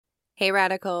Hey,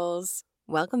 Radicals.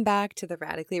 Welcome back to the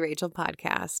Radically Rachel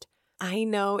podcast. I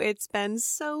know it's been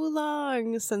so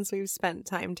long since we've spent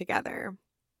time together.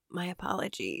 My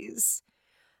apologies.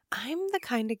 I'm the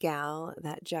kind of gal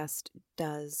that just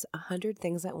does 100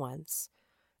 things at once,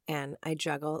 and I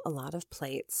juggle a lot of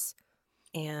plates,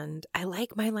 and I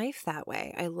like my life that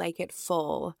way. I like it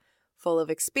full of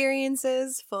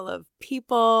experiences, full of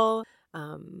people,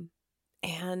 and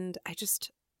I just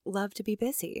love to be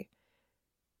busy.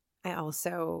 I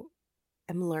also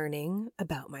am learning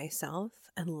about myself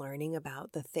and learning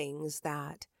about the things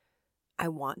that I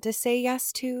want to say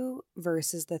yes to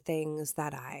versus the things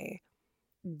that I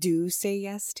do say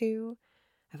yes to.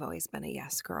 I've always been a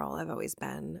yes girl. I've always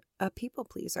been a people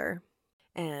pleaser.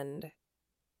 And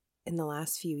in the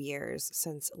last few years,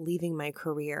 since leaving my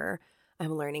career,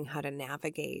 I'm learning how to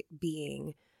navigate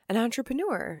being an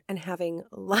entrepreneur and having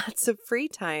lots of free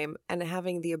time and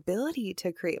having the ability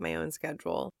to create my own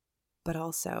schedule, but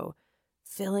also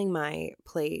filling my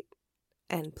plate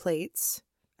and plates,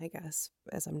 I guess,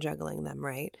 as I'm juggling them,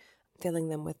 right? Filling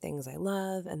them with things I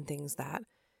love and things that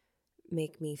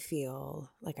make me feel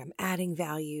like I'm adding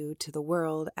value to the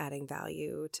world, adding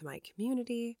value to my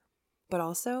community, but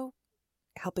also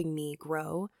helping me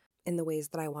grow in the ways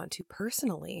that I want to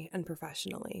personally and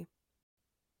professionally.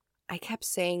 I kept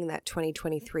saying that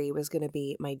 2023 was going to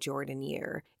be my Jordan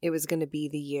year. It was going to be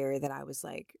the year that I was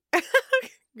like,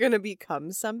 going to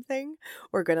become something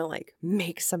or going to like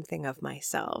make something of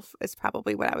myself is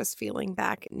probably what I was feeling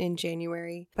back in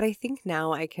January. But I think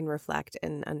now I can reflect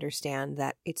and understand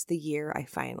that it's the year I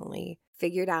finally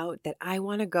figured out that I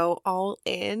want to go all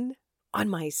in on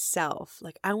myself.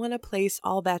 Like I want to place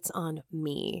all bets on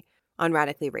me, on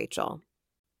Radically Rachel.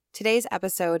 Today's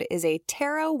episode is a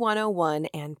Tarot 101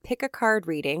 and pick a card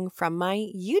reading from my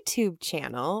YouTube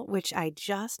channel, which I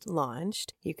just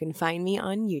launched. You can find me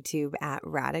on YouTube at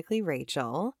Radically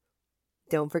Rachel.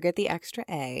 Don't forget the extra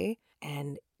A,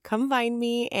 and come find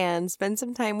me and spend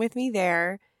some time with me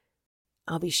there.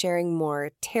 I'll be sharing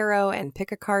more tarot and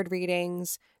pick a card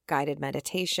readings, guided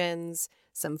meditations,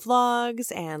 some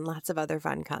vlogs, and lots of other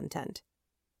fun content.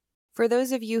 For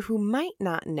those of you who might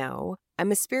not know,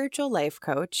 I'm a spiritual life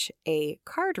coach, a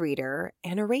card reader,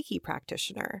 and a Reiki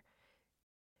practitioner.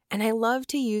 And I love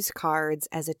to use cards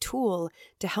as a tool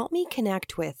to help me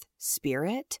connect with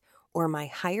spirit or my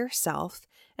higher self,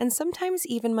 and sometimes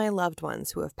even my loved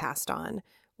ones who have passed on,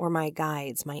 or my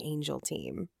guides, my angel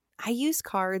team. I use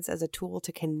cards as a tool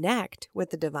to connect with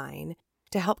the divine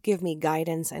to help give me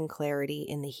guidance and clarity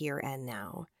in the here and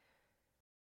now.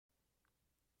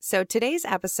 So today's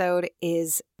episode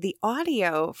is the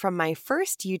audio from my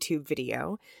first YouTube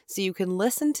video, so you can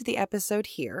listen to the episode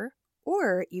here,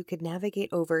 or you could navigate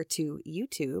over to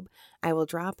YouTube. I will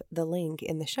drop the link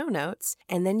in the show notes,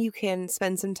 and then you can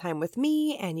spend some time with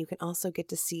me, and you can also get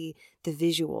to see the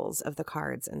visuals of the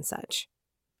cards and such.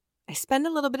 I spend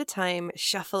a little bit of time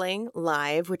shuffling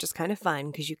live, which is kind of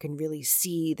fun because you can really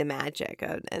see the magic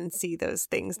and see those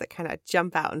things that kind of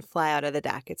jump out and fly out of the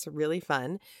deck. It's really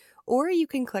fun. Or you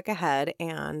can click ahead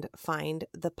and find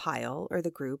the pile or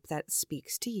the group that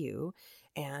speaks to you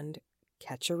and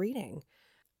catch a reading.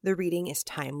 The reading is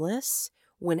timeless.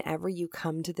 Whenever you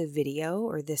come to the video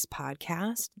or this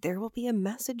podcast, there will be a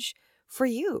message for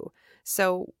you.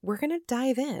 So we're going to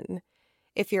dive in.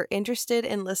 If you're interested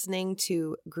in listening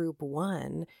to Group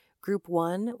 1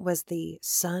 was the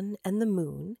Sun and the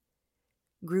Moon.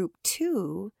 Group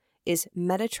 2 is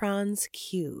Metatron's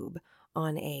Cube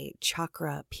on a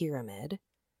chakra pyramid.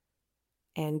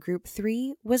 And Group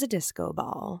 3 was a disco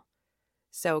ball.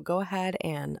 So go ahead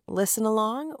and listen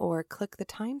along or click the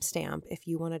timestamp if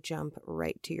you want to jump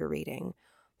right to your reading.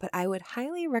 But I would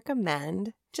highly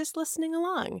recommend just listening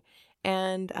along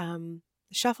and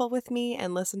shuffle with me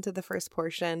and listen to the first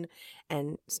portion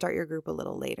and start your group a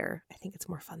little later. I think it's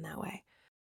more fun that way.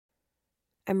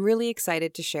 I'm really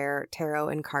excited to share tarot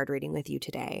and card reading with you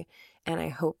today, and I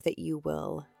hope that you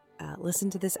will listen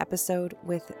to this episode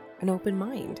with an open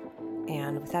mind.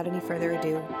 And without any further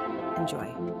ado, enjoy.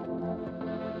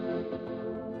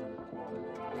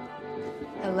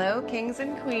 Hello, kings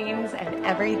and queens, and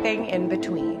everything in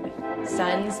between.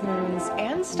 Suns, moons,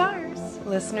 and stars.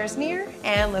 Listeners near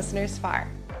and listeners far.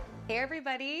 Hey,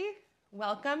 everybody.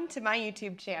 Welcome to my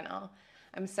YouTube channel.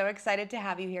 I'm so excited to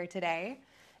have you here today.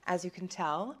 As you can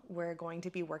tell, we're going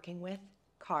to be working with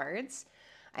cards.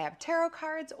 I have tarot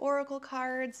cards, oracle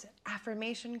cards,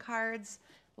 affirmation cards,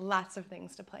 lots of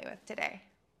things to play with today.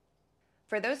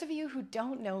 For those of you who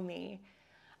don't know me,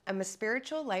 I'm a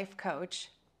spiritual life coach,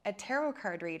 a tarot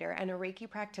card reader, and a Reiki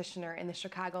practitioner in the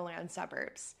Chicagoland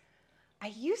suburbs.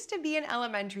 I used to be an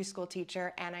elementary school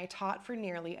teacher, and I taught for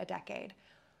nearly a decade.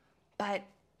 But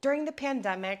during the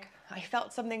pandemic, I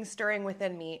felt something stirring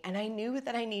within me, and I knew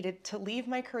that I needed to leave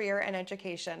my career and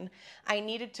education. I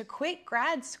needed to quit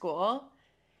grad school,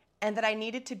 and that I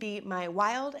needed to be my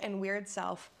wild and weird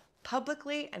self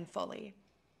publicly and fully.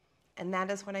 And that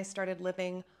is when I started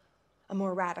living a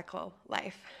more radical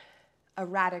life, a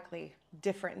radically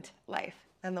different life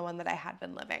than the one that I had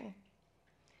been living.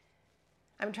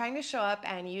 I'm trying to show up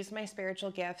and use my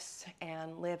spiritual gifts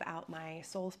and live out my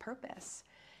soul's purpose.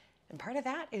 And part of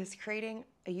that is creating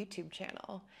a YouTube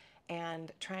channel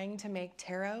and trying to make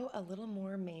tarot a little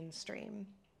more mainstream.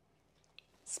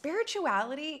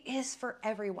 Spirituality is for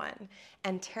everyone,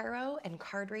 and tarot and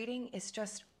card reading is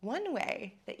just one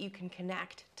way that you can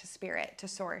connect to spirit, to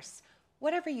source,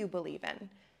 whatever you believe in.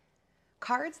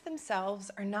 Cards themselves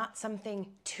are not something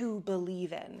to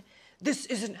believe in. This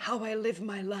isn't how I live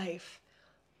my life.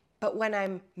 But when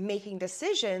I'm making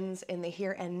decisions in the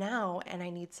here and now, and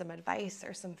I need some advice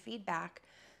or some feedback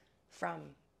from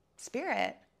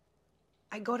spirit,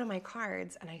 I go to my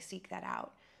cards and I seek that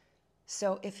out.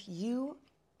 So if you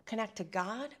connect to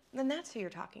God, then that's who you're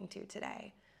talking to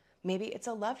today. Maybe it's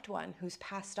a loved one who's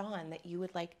passed on that you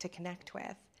would like to connect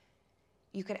with.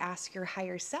 You could ask your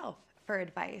higher self for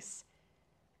advice.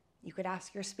 You could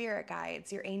ask your spirit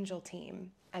guides, your angel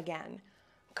team. Again,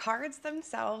 cards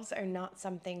themselves are not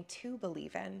something to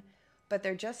believe in, but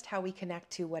they're just how we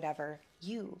connect to whatever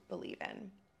you believe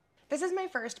in. This is my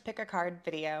first pick a card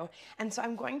video, and so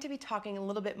I'm going to be talking a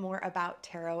little bit more about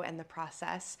tarot and the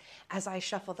process as I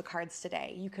shuffle the cards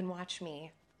today. You can watch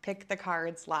me pick the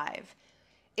cards live.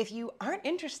 If you aren't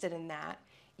interested in that,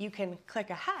 you can click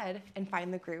ahead and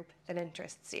find the group that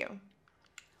interests you.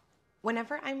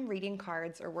 Whenever I'm reading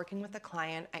cards or working with a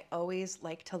client, I always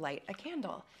like to light a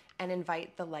candle and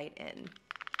invite the light in.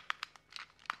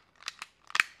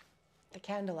 The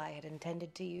candle I had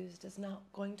intended to use is not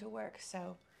going to work,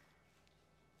 so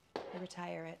I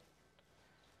retire it.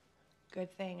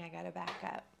 Good thing I got a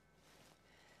backup.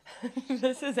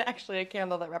 This is actually a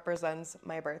candle that represents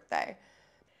my birthday.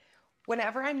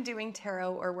 Whenever I'm doing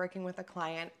tarot or working with a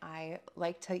client, I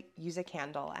like to use a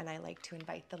candle and I like to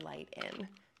invite the light in.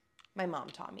 My mom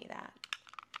taught me that.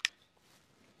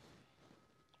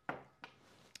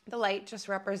 The light just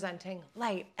representing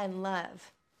light and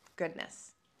love,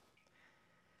 goodness.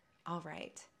 All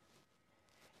right.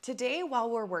 Today, while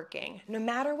we're working, no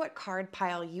matter what card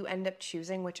pile you end up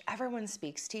choosing, whichever one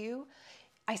speaks to you,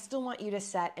 I still want you to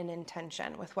set an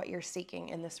intention with what you're seeking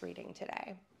in this reading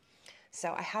today.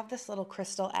 So I have this little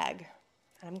crystal egg,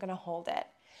 and I'm going to hold it.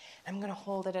 I'm going to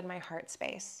hold it in my heart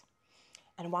space.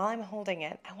 And while I'm holding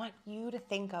it, I want you to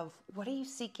think of, what are you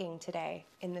seeking today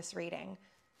in this reading?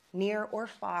 Near or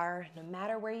far, no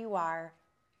matter where you are,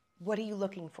 what are you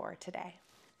looking for today?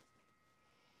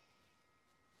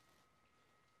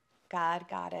 God,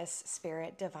 Goddess,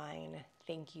 Spirit Divine,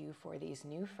 thank you for these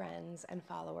new friends and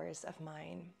followers of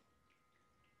mine.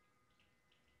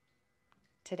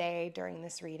 Today, during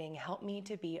this reading, help me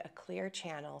to be a clear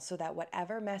channel so that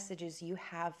whatever messages you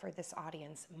have for this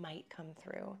audience might come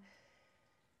through.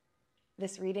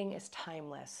 This reading is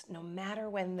timeless. No matter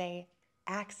when they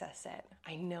access it,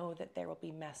 I know that there will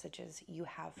be messages you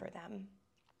have for them.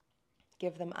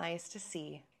 Give them eyes to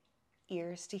see,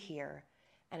 ears to hear,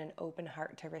 and an open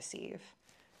heart to receive.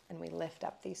 And we lift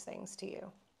up these things to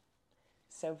you.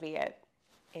 So be it.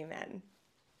 Amen.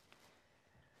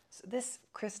 So this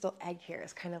crystal egg here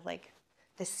is kind of like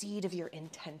the seed of your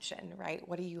intention, right?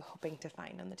 What are you hoping to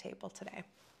find on the table today?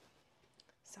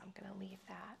 So I'm going to leave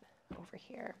that over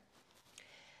here.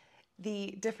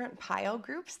 The different pile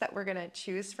groups that we're going to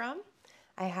choose from,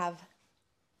 I have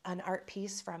an art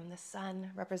piece from the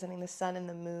sun, representing the sun and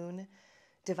the moon,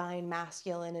 divine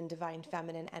masculine and divine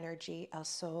feminine energy, el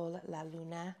sol, la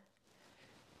luna,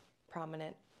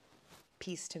 prominent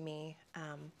piece to me.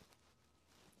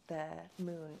 The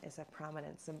moon is a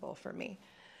prominent symbol for me.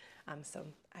 So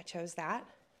I chose that.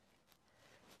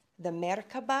 The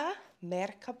Merkaba,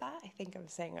 I think I'm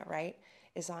saying it right,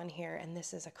 is on here, and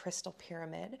this is a crystal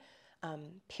pyramid.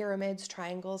 Pyramids,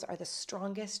 triangles are the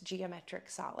strongest geometric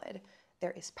solid.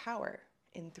 There is power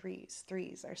in threes.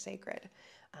 Threes are sacred.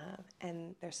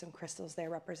 And there's some crystals there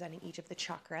representing each of the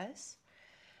chakras.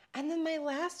 And then my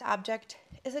last object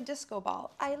is a disco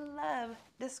ball. I love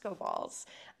disco balls.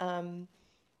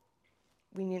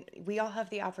 We all have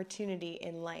the opportunity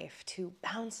in life to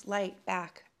bounce light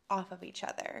back off of each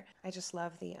other. I just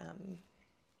love the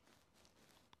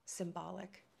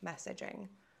symbolic messaging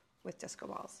with disco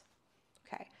balls.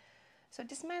 Okay, so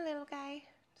just my little guy.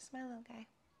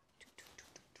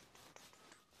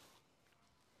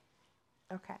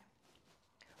 Okay.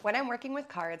 When I'm working with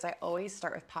cards, I always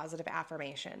start with positive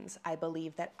affirmations. I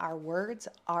believe that our words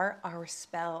are our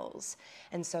spells.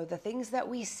 And so the things that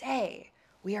we say,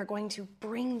 we are going to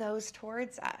bring those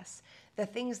towards us. The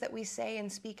things that we say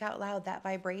and speak out loud, that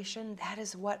vibration, that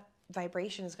is what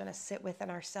vibration is going to sit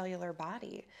within our cellular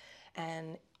body.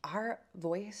 And our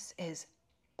voice is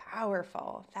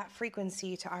powerful. That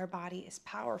frequency to our body is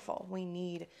powerful. We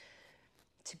need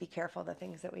to be careful the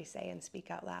things that we say and speak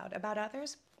out loud about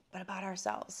others, but about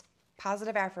ourselves.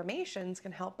 Positive affirmations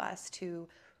can help us to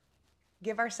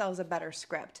give ourselves a better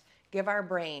script, give our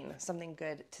brain something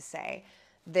good to say.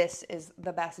 This is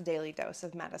the best daily dose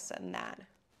of medicine that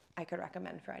I could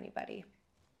recommend for anybody.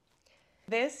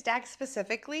 This deck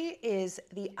specifically is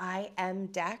the I Am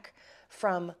deck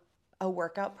from a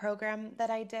workout program that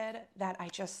I did that I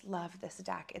just love this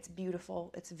deck. It's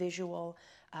beautiful, it's visual,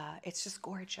 it's just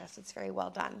gorgeous, it's very well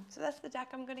done. So that's the deck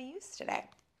I'm going to use today.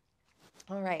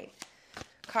 All right,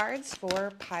 cards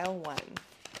for pile one.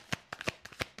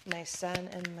 My sun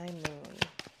and my moon.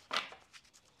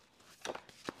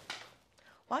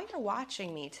 While you're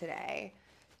watching me today,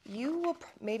 you will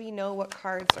maybe know what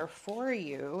cards are for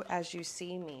you as you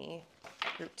see me,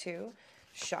 group two,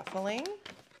 shuffling,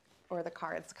 or the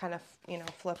cards kind of,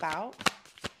 flip out.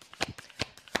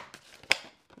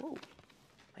 Ooh,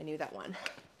 I knew that one.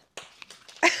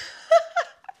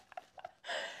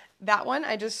 That one,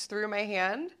 I just threw my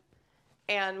hand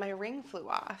and my ring flew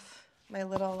off. My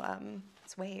little,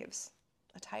 it's waves,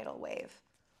 a tidal wave.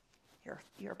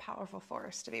 You're a powerful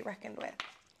force to be reckoned with.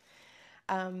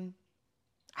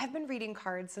 I've been reading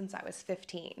cards since I was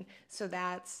 15, so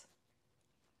that's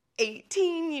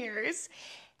 18 years.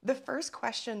 The first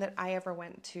question that I ever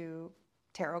went to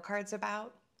tarot cards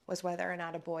about was whether or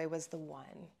not a boy was the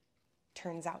one.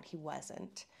 Turns out he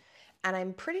wasn't. And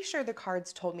I'm pretty sure the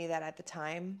cards told me that at the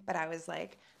time, but I was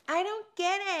like, I don't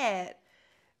get it.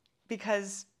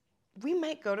 Because we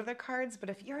might go to the cards, but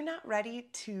if you're not ready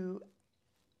to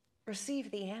receive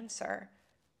the answer,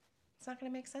 it's not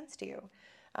going to make sense to you.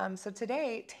 So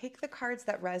today, take the cards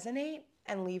that resonate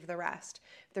and leave the rest.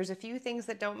 If there's a few things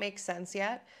that don't make sense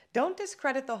yet, don't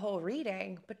discredit the whole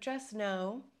reading, but just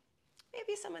know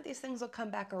maybe some of these things will come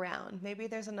back around. Maybe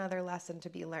there's another lesson to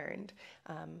be learned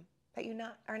that you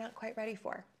are not quite ready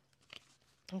for.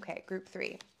 Okay, group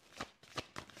three.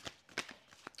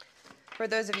 For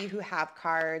those of you who have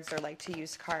cards or like to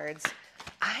use cards,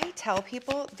 I tell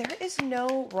people there is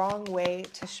no wrong way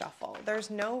to shuffle. There's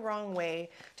no wrong way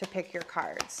to pick your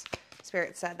cards.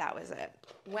 Spirit said that was it.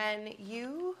 But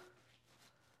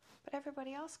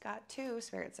everybody else got two.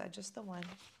 Spirit said just the one.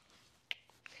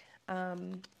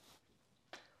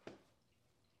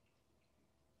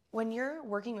 When you're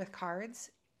working with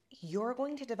cards, you're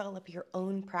going to develop your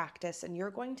own practice and you're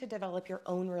going to develop your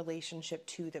own relationship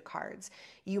to the cards.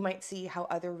 You might see how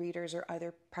other readers or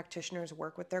other practitioners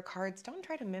work with their cards. Don't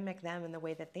try to mimic them in the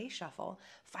way that they shuffle.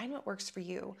 Find what works for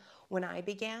you. When I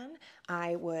began,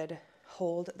 I would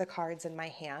hold the cards in my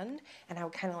hand and I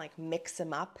would kind of like mix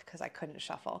them up because I couldn't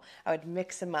shuffle. I would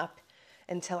mix them up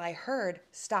until I heard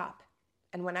stop.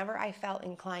 And whenever I felt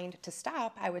inclined to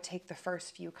stop, I would take the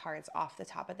first few cards off the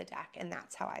top of the deck, and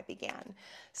that's how I began.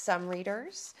 Some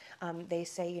readers, they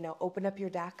say, open up your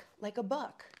deck like a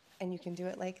book, and you can do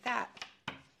it like that.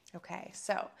 Okay,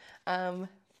 so I'm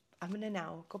going to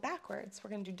now go backwards. We're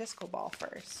going to do disco ball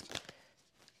first.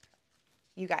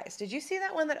 You guys, did you see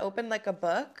that one that opened like a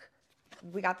book?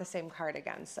 We got the same card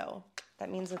again, so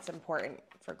that means it's important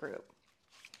for group.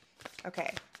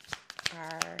 Okay,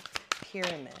 our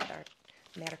pyramid, our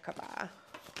Merkaba.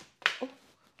 Oh.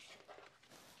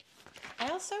 I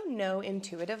also know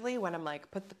intuitively when I'm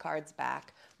like, put the cards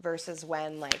back versus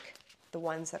when like the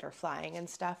ones that are flying and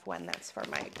stuff, when that's for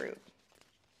my group.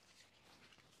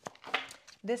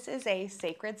 This is a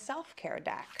sacred self-care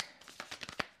deck.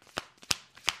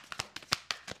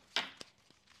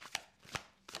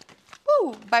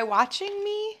 Ooh, by watching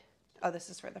me,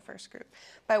 this is for the first group.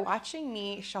 By watching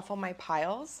me shuffle my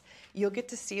piles, you'll get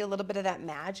to see a little bit of that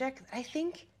magic that I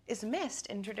think is missed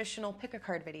in traditional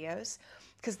pick-a-card videos,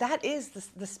 because that is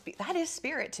that is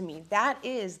spirit to me. That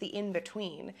is the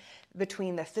in-between,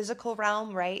 between the physical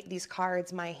realm, right? These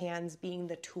cards, my hands being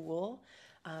the tool,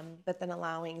 but then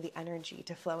allowing the energy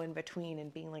to flow in between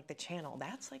and being like the channel.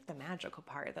 That's like the magical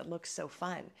part that looks so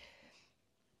fun.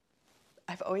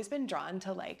 I've always been drawn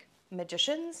to like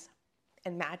magicians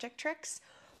and magic tricks,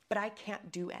 but I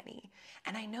can't do any.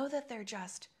 And I know that they're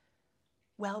just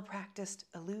well-practiced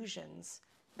illusions,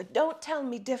 but don't tell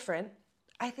me different.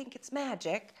 I think it's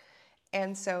magic.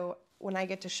 And so when I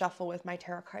get to shuffle with my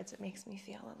tarot cards, it makes me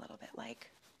feel a little bit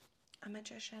like a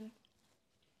magician.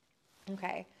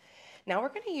 Okay, now we're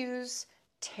going to use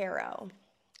Tarot.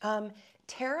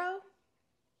 Tarot,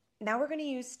 now we're going to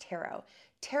use tarot.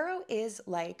 Tarot is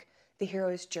like the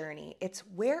hero's journey. It's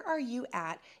where are you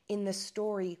at in the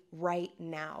story right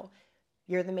now?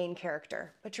 You're the main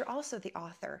character, but you're also the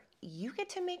author. You get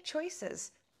to make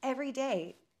choices every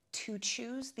day to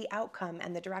choose the outcome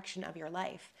and the direction of your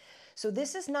life. So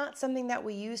this is not something that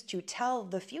we use to tell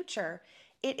the future.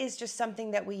 It is just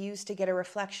something that we use to get a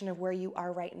reflection of where you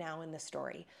are right now in the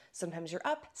story. Sometimes you're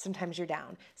up, sometimes you're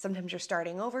down. Sometimes you're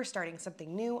starting over, starting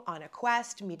something new, on a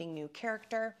quest, meeting new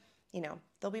character. You know,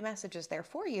 there'll be messages there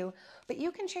for you, but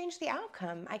you can change the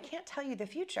outcome. I can't tell you the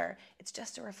future. It's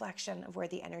just a reflection of where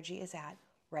the energy is at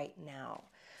right now.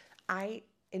 I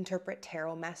interpret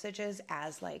tarot messages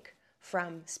as like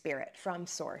from spirit, from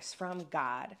source, from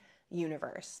God,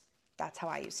 universe. That's how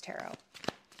I use tarot.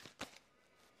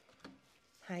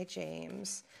 Hi,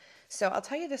 James. So I'll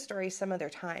tell you the story some other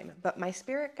time, but my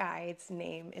spirit guide's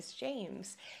name is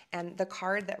James, and the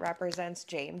card that represents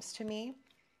James to me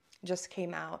just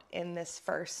came out in this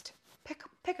first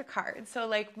pick a card. So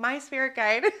like my spirit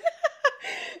guide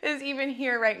is even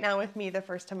here right now with me the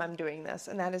first time I'm doing this,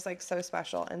 and that is like so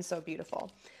special and so beautiful.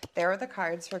 There are the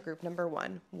cards for group number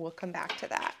 1. We'll come back to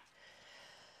that.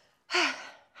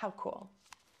 How cool.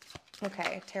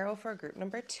 Okay, tarot for group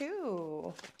number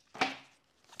 2.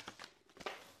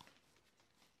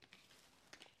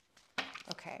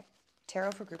 Okay,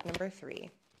 tarot for group number 3.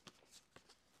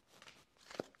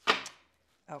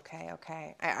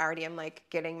 Okay. I already am like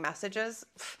getting messages.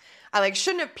 I like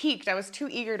shouldn't have peeked. I was too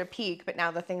eager to peek, but now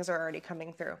the things are already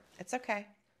coming through. It's okay.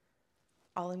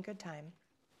 All in good time.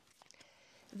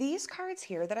 These cards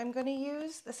here that I'm going to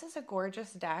use, this is a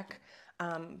gorgeous deck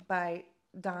by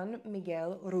Don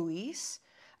Miguel Ruiz.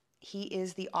 He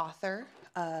is the author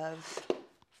of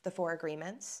The 4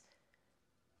 Agreements.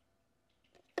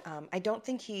 I don't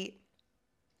think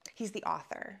he's the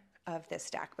author of this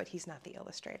deck, but he's not the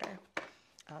illustrator.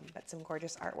 But some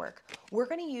gorgeous artwork. We're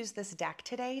going to use this deck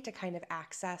today to kind of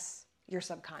access your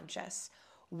subconscious.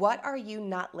 What are you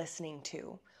not listening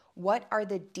to? What are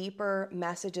the deeper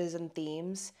messages and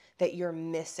themes that you're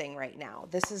missing right now?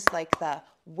 This is like the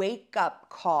wake up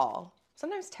call.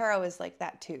 Sometimes tarot is like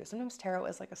that too. Sometimes tarot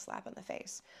is like a slap in the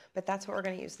face, but that's what we're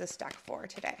going to use this deck for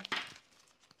today.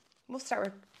 We'll start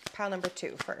with pile number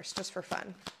 2 first, just for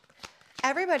fun.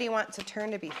 Everybody wants a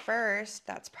turn to be first.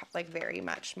 That's like very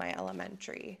much my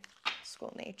elementary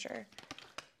school nature.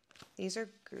 These are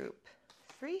group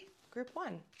 3, group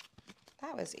 1.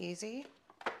 That was easy.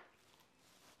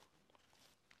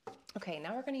 Okay,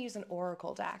 now we're going to use an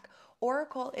oracle deck.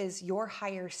 Oracle is your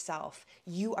higher self.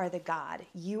 You are the god.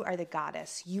 You are the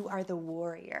goddess. You are the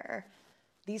warrior.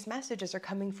 These messages are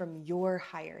coming from your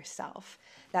higher self.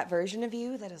 That version of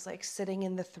you that is like sitting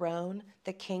in the throne,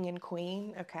 the king and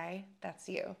queen, okay? That's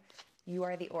you. You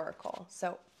are the oracle.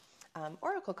 So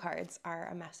oracle cards are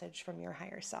a message from your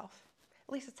higher self.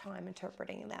 At least that's how I'm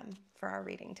interpreting them for our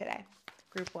reading today.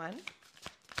 Group 1.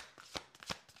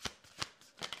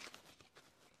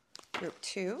 Group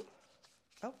 2.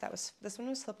 Oh, this one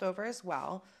was flipped over as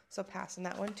well. So passing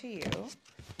that one to you.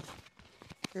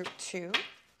 Group 2.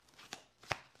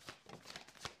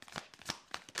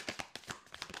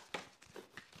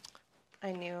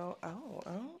 I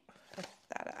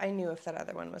knew if that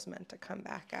other one was meant to come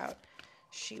back out,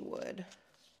 she would.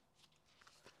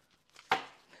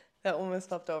 That one was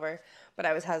flipped over, but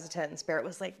I was hesitant, and Spirit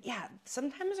was like, yeah,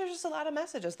 sometimes there's just a lot of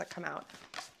messages that come out.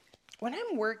 When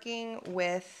I'm working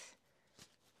with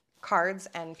cards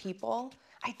and people,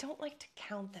 I don't like to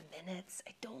count the minutes.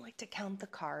 I don't like to count the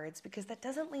cards because that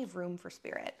doesn't leave room for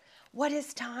Spirit. What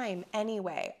is time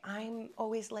anyway? I'm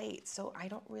always late, so I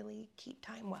don't really keep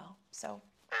time well. So,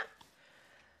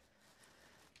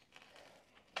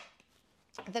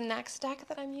 The next deck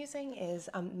that I'm using is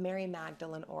Mary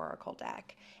Magdalene Oracle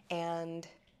deck, and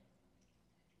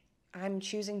I'm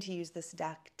choosing to use this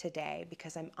deck today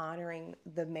because I'm honoring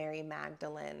the Mary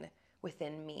Magdalene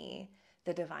within me,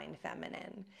 the divine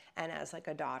feminine, and as like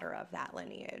a daughter of that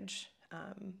lineage,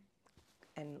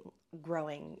 and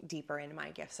growing deeper in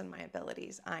my gifts and my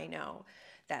abilities, I know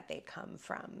that they come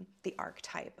from the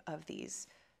archetype of these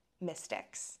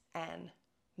mystics and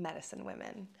medicine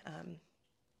women.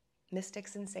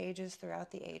 Mystics and sages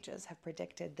throughout the ages have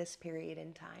predicted this period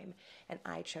in time, and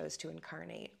I chose to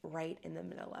incarnate right in the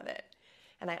middle of it.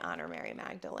 And I honor Mary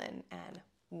Magdalene and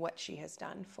what she has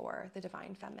done for the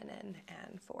divine feminine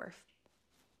and for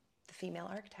the female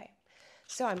archetype.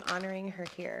 So I'm honoring her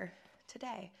here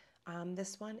today.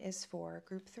 This one is for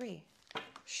group 3,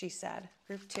 she said.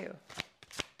 Group 2.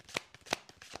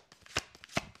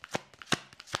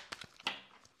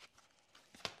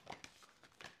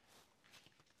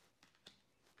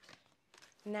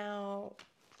 Now,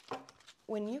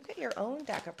 when you get your own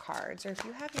deck of cards, or if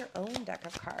you have your own deck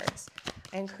of cards,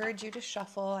 I encourage you to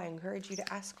shuffle, I encourage you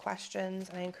to ask questions,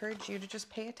 and I encourage you to just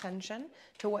pay attention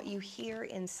to what you hear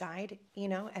inside,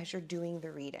 as you're doing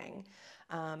the reading.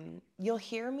 You'll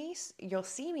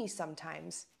see me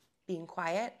sometimes being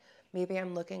quiet. Maybe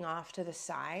I'm looking off to the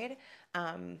side.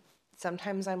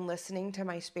 Sometimes I'm listening to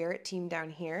my spirit team down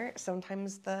here.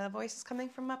 Sometimes the voice is coming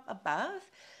from up above,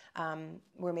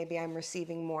 where maybe I'm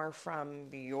receiving more from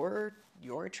your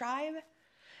tribe.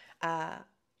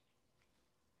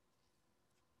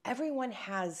 Everyone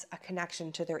has a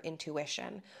connection to their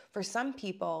intuition. For some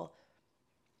people,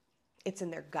 it's in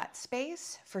their gut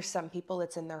space. For some people,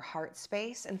 it's in their heart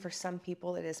space. And for some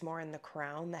people, it is more in the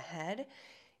crown, the head.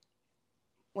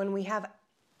 When we have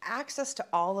access to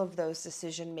all of those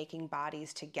decision-making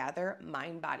bodies together,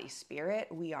 mind, body, spirit,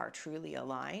 we are truly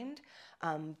aligned.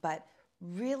 But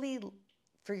really,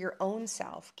 for your own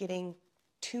self, getting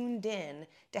tuned in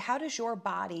to how does your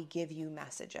body give you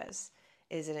messages?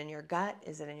 Is it in your gut?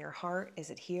 Is it in your heart? Is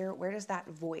it here? Where does that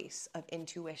voice of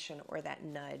intuition or that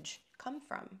nudge come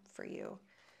from for you?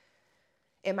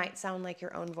 It might sound like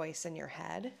your own voice in your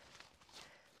head.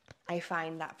 I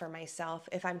find that for myself,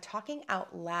 if I'm talking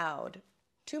out loud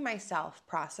to myself,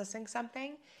 processing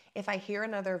something, if I hear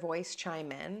another voice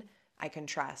chime in, I can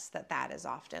trust that that is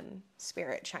often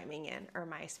spirit chiming in, or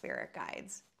my spirit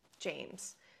guides,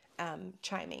 James,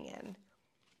 chiming in.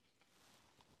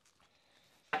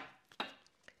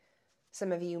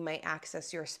 Some of you might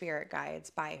access your spirit guides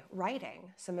by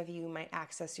writing. Some of you might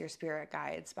access your spirit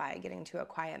guides by getting to a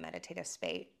quiet meditative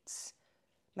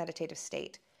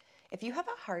state. If you have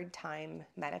a hard time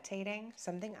meditating,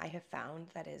 something I have found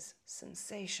that is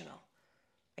sensational.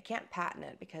 I can't patent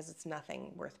it because it's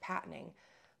nothing worth patenting,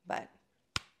 but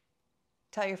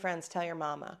tell your friends, tell your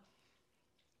mama.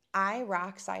 I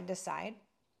rock side to side,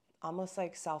 almost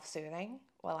like self-soothing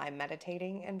while I'm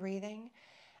meditating and breathing.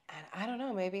 And I don't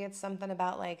know, maybe it's something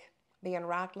about like being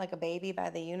rocked like a baby by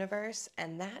the universe.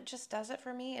 And that just does it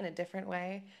for me in a different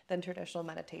way than traditional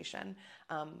meditation,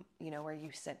 where you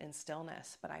sit in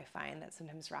stillness. But I find that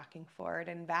sometimes rocking forward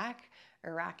and back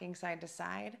or rocking side to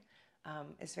side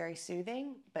is very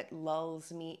soothing, but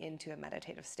lulls me into a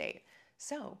meditative state.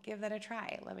 So give that a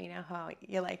try. Let me know how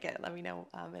you like it. Let me know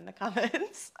in the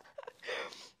comments.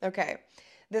 Okay,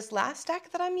 this last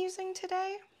deck that I'm using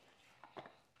today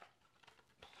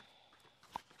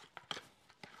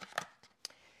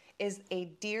is a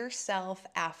Dear Self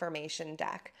affirmation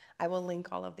deck. I will link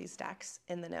all of these decks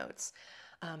in the notes.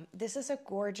 This is a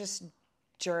gorgeous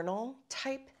journal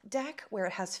type deck where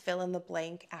it has fill in the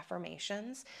blank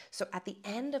affirmations. So at the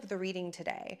end of the reading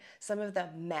today, some of the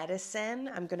medicine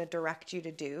I'm going to direct you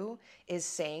to do is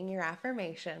saying your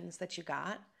affirmations that you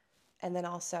got, and then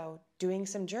also doing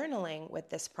some journaling with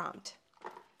this prompt.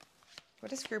 What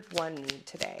does group 1 need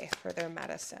today for their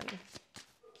medicine?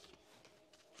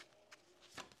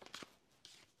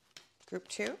 Group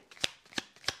 2?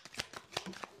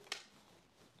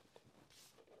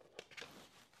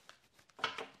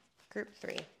 Group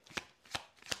 3?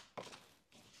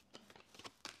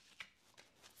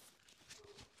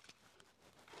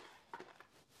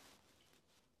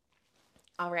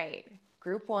 All right,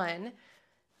 group 1,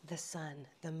 the sun,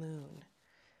 the moon.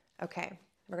 Okay,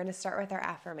 we're going to start with our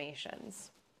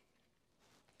affirmations.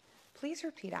 Please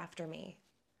repeat after me.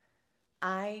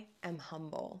 I am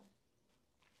humble.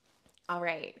 All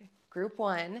right, group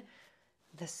 1,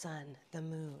 the sun, the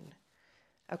moon.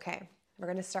 Okay, we're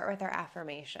going to start with our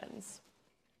affirmations.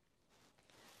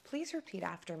 Please repeat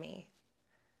after me.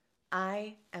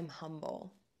 I am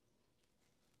humble.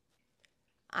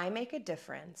 I make a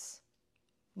difference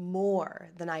more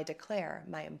than I declare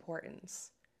my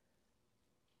importance.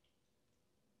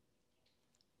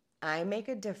 I make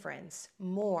a difference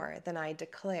more than I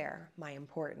declare my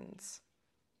importance.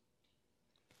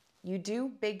 You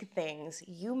do big things.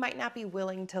 You might not be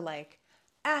willing to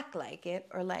act like it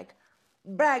or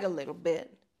brag a little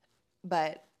bit,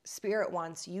 but Spirit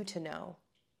wants you to know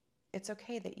it's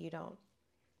okay that you don't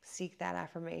seek that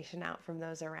affirmation out from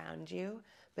those around you,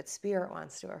 but Spirit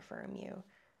wants to affirm you.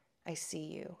 I see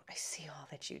you. I see all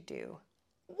that you do.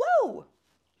 Whoa!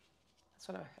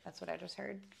 That's what I just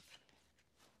heard.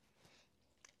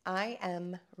 I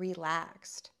am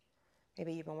relaxed.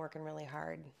 Maybe you've been working really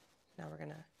hard. Now we're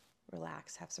going to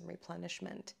relax, have some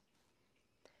replenishment.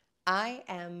 I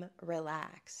am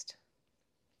relaxed.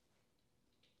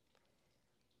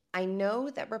 I know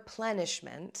that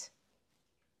replenishment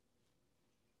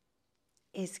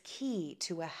is key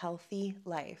to a healthy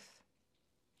life.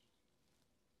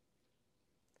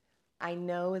 I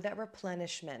know that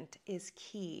replenishment is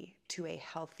key to a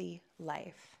healthy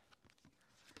life.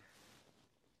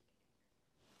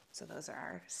 So those are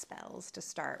our spells to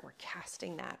start. We're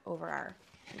casting that over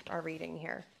our reading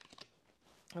here.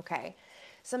 Okay,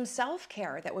 some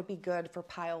self-care that would be good for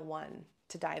pile 1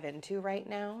 to dive into right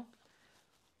now.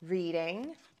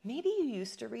 Reading. Maybe you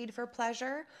used to read for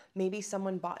pleasure. Maybe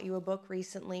someone bought you a book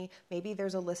recently. Maybe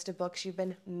there's a list of books you've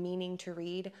been meaning to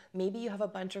read. Maybe you have a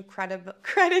bunch of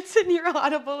credits in your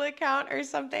Audible account or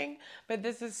something. But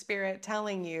this is Spirit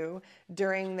telling you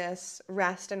during this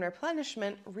rest and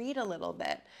replenishment, read a little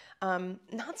bit.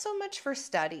 Not so much for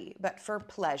study, but for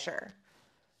pleasure.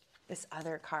 This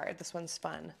other card, this one's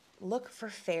fun. Look for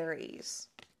fairies.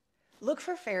 Look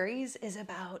for fairies is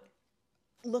about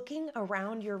looking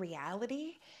around your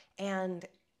reality and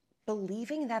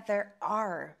believing that there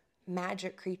are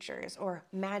magic creatures or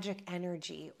magic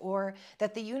energy, or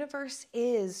that the universe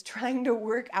is trying to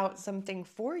work out something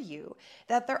for you,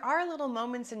 that there are little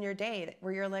moments in your day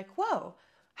where you're like, whoa,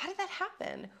 how did that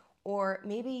happen? Or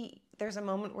maybe there's a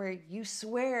moment where you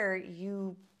swear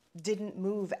you didn't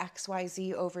move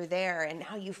XYZ over there and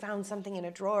now you found something in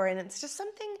a drawer, and it's just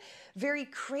something very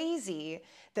crazy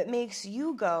that makes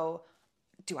you go,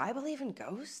 do I believe in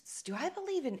ghosts? Do I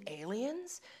believe in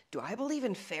aliens? Do I believe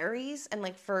in fairies? And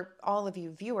like, for all of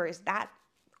you viewers, that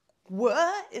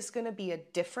what is going to be a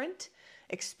different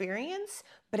experience,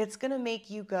 but it's going to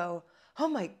make you go, oh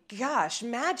my gosh,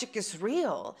 magic is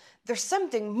real. There's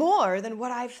something more than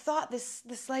what I've thought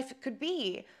this life could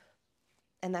be.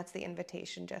 And that's the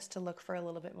invitation, just to look for a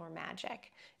little bit more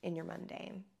magic in your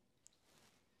mundane.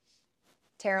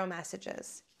 Tarot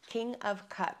messages. King of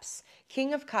Cups.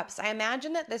 King of Cups. I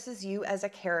imagine that this is you as a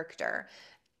character.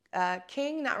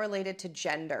 King, not related to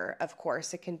gender, of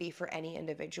course. It can be for any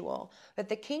individual. But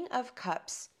the King of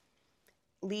Cups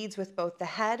leads with both the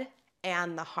head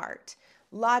and the heart.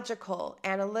 Logical,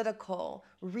 analytical,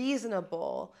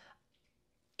 reasonable,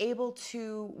 able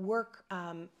to work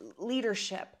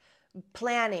leadership,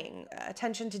 planning,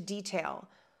 attention to detail,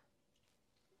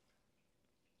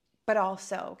 but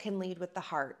also can lead with the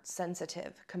heart,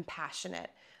 sensitive,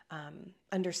 compassionate,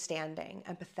 understanding,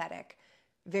 empathetic,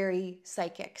 very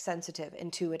psychic, sensitive,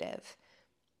 intuitive.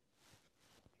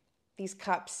 These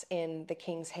cups in the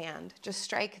king's hand just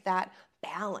strike that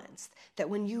balance, that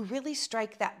when you really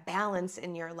strike that balance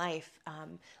in your life,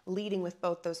 leading with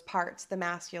both those parts, the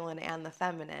masculine and the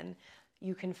feminine,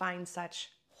 you can find such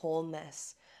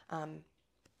wholeness.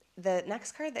 The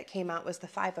next card that came out was the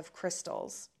Five of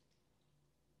Crystals.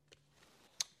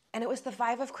 And it was the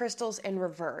Five of Crystals in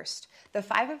reversed. The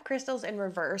Five of Crystals in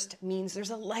reversed means there's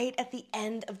a light at the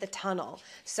end of the tunnel.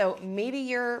 So maybe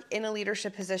you're in a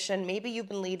leadership position, maybe you've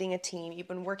been leading a team, you've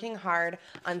been working hard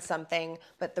on something,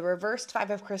 but the reversed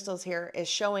Five of Crystals here is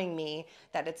showing me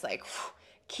that it's like,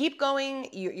 keep going,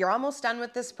 you're almost done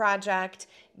with this project,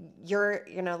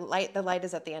 the light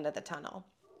is at the end of the tunnel.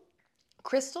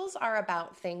 Crystals are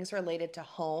about things related to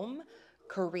home,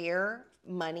 career,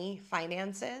 money,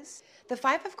 finances. The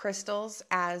Five of Crystals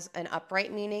as an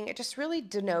upright meaning, it just really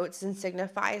denotes and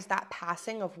signifies that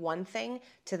passing of one thing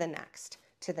to the next,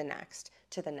 to the next,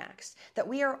 to the next. That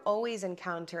we are always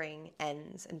encountering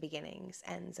ends and beginnings,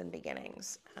 ends and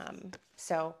beginnings.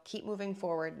 So keep moving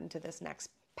forward into this next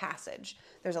passage.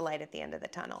 There's a light at the end of the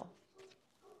tunnel.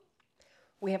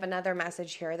 We have another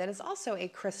message here that is also a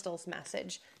crystals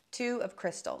message. Two of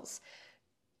Crystals.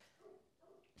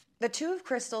 The Two of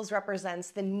Crystals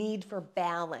represents the need for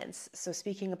balance. So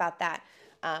speaking about that,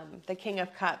 the King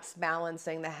of Cups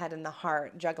balancing the head and the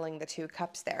heart, juggling the two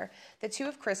cups there. The Two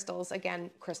of Crystals, again,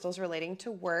 crystals relating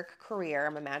to work, career.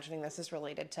 I'm imagining this is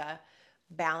related to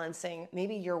balancing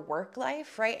maybe your work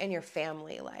life, right, and your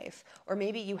family life. Or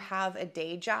maybe you have a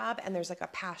day job and there's like a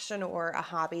passion or a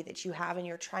hobby that you have and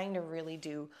you're trying to really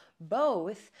do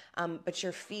both, but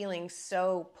you're feeling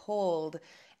so pulled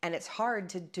and it's hard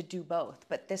to do both.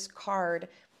 But this card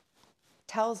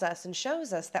tells us and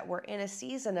shows us that we're in a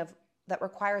season that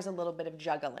requires a little bit of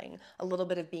juggling, a little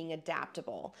bit of being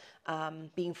adaptable,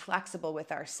 being flexible with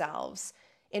ourselves.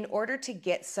 In order to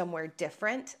get somewhere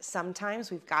different,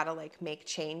 sometimes we've got to make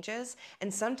changes,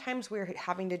 and sometimes we're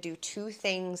having to do two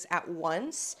things at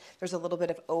once. There's a little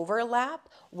bit of overlap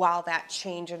while that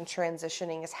change and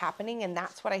transitioning is happening, and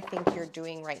that's what I think you're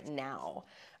doing right now.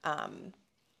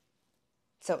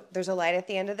 So there's a light at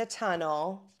the end of the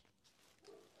tunnel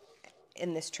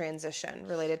in this transition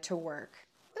related to work.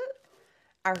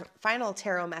 Our final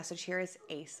tarot message here is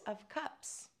Ace of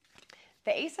Cups.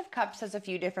 The Ace of Cups has a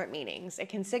few different meanings. It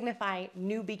can signify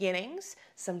new beginnings,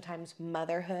 sometimes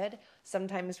motherhood,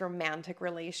 sometimes romantic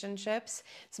relationships.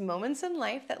 It's moments in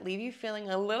life that leave you feeling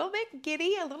a little bit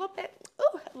giddy, a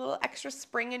little extra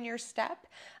spring in your step.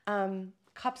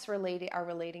 Cups are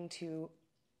relating to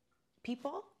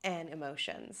people and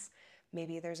emotions.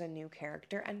 Maybe there's a new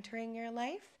character entering your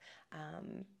life.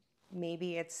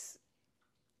 Maybe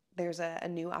there's a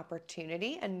new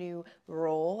opportunity, a new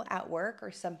role at work,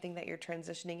 or something that you're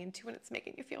transitioning into and it's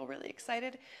making you feel really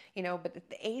excited, but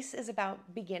the Ace is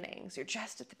about beginnings. You're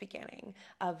just at the beginning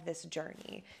of this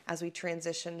journey as we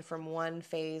transition from one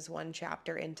phase, one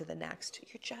chapter into the next.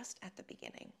 You're just at the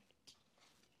beginning.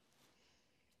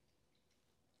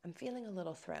 I'm feeling a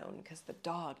little thrown because the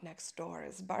dog next door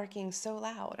is barking so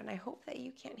loud, and I hope that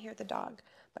you can't hear the dog,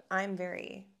 but I'm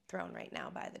very thrown right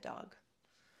now by the dog.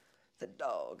 The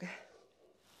dog.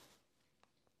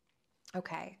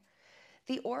 Okay.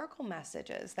 The oracle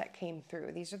messages that came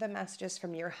through, these are the messages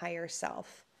from your higher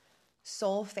self.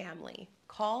 Soul family,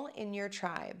 call in your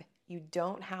tribe. You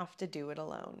don't have to do it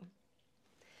alone.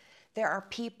 There are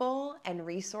people and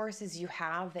resources you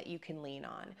have that you can lean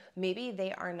on. Maybe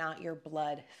they are not your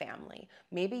blood family.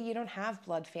 Maybe you don't have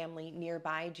blood family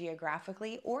nearby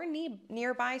geographically or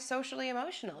nearby socially,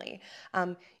 emotionally.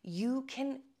 You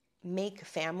can make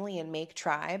family and make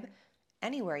tribe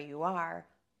anywhere you are,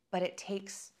 but it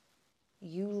takes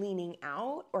you leaning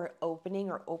out or opening,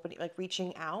 like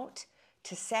reaching out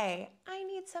to say, I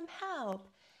need some help.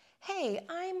 Hey,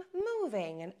 I'm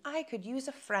moving and I could use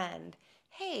a friend.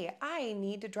 Hey, I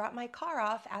need to drop my car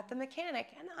off at the mechanic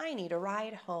and I need a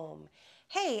ride home.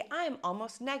 Hey, I'm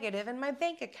almost negative in my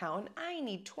bank account. I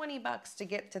need $20 to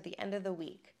get to the end of the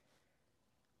week.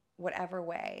 Whatever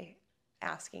way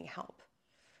asking help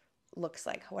looks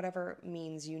like, whatever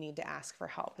means you need to ask for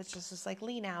help. It's just like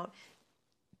lean out,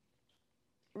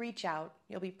 reach out.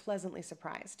 You'll be pleasantly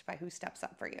surprised by who steps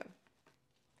up for you.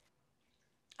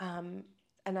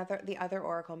 The other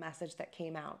oracle message that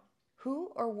came out,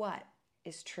 who or what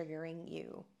is triggering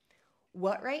you?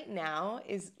 What right now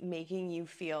is making you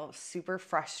feel super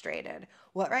frustrated?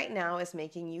 What right now is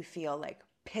making you feel like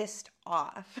pissed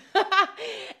off?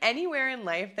 Anywhere in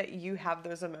life that you have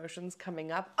those emotions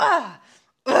coming up,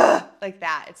 like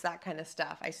that, it's that kind of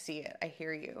stuff. I see it. I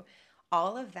hear you.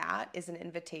 All of that is an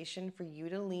invitation for you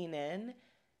to lean in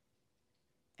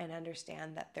and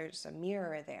understand that there's a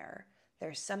mirror there.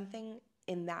 There's something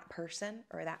in that person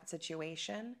or that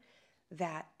situation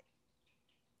that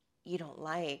you don't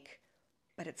like,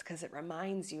 but it's because it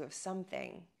reminds you of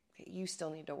something that you still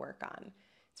need to work on.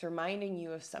 It's reminding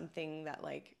you of something that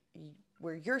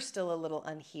where you're still a little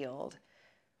unhealed.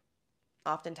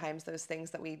 Oftentimes those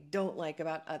things that we don't like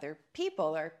about other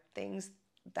people are things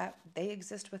that they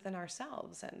exist within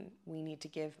ourselves, and we need to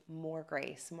give more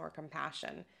grace, more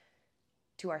compassion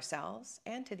to ourselves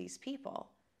and to these people.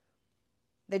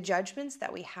 The judgments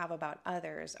that we have about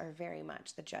others are very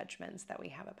much the judgments that we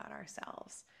have about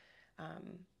ourselves.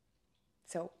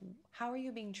 So how are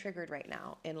you being triggered right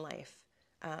now in life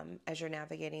as you're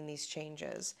navigating these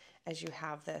changes, as you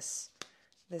have this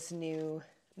new,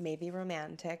 maybe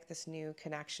romantic, this new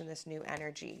connection, this new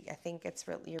energy? I think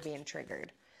you're being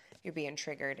triggered. You're being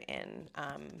triggered in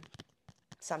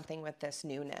something with this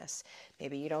newness.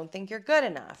 Maybe you don't think you're good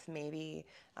enough. Maybe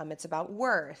it's about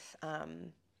worth.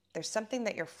 There's something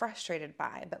that you're frustrated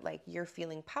by, but you're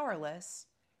feeling powerless.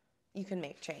 You can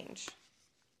make change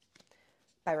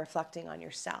by reflecting on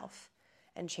yourself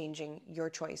and changing your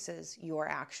choices, your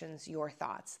actions, your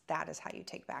thoughts. That is how you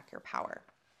take back your power.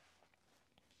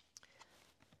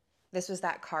 This was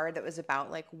that card that was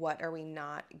about what are we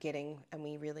not getting and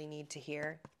we really need to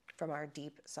hear from our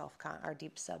deep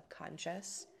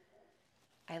subconscious.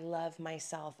 I love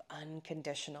myself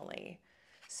unconditionally.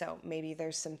 So maybe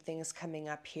there's some things coming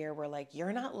up here where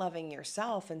you're not loving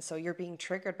yourself, and so you're being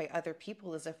triggered by other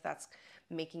people as if that's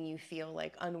making you feel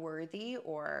unworthy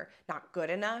or not good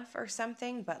enough or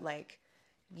something. But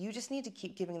you just need to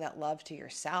keep giving that love to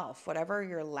yourself. Whatever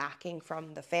you're lacking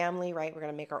from the family, right? We're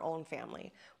going to make our own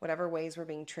family. Whatever ways we're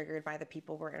being triggered by the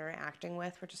people we're interacting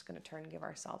with, we're just going to turn and give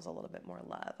ourselves a little bit more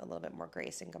love, a little bit more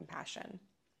grace and compassion.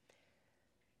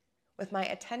 With my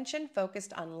attention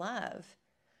focused on love,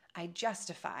 I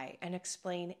justify and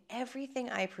explain everything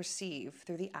I perceive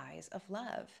through the eyes of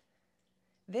love.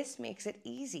 This makes it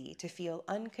easy to feel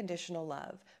unconditional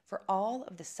love for all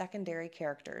of the secondary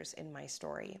characters in my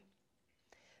story.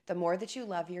 The more that you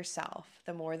love yourself,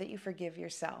 the more that you forgive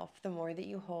yourself, the more that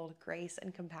you hold grace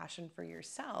and compassion for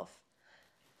yourself,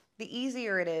 the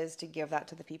easier it is to give that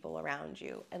to the people around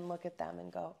you and look at them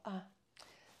and go,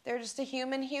 They're just a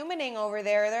humaning over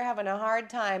there. They're having a hard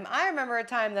time. I remember a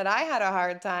time that I had a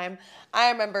hard time. I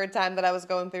remember a time that I was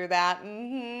going through that.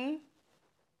 Maybe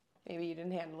you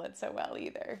didn't handle it so well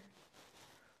either.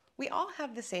 We all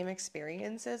have the same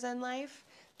experiences in life,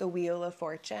 the wheel of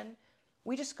fortune.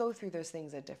 We just go through those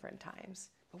things at different times.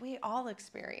 But we all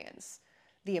experience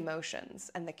the emotions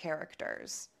and the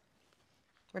characters.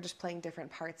 We're just playing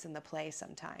different parts in the play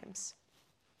sometimes.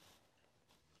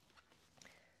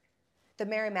 The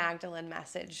Mary Magdalene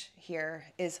message here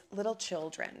is little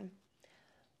children.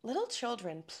 Little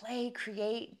children play,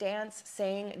 create, dance,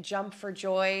 sing, jump for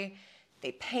joy.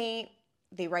 They paint,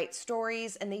 they write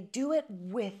stories, and they do it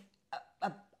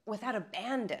without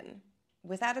abandon.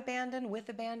 Without abandon, with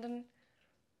abandon.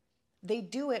 They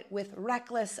do it with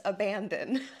reckless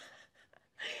abandon.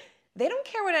 They don't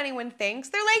care what anyone thinks.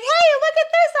 They're like, hey, look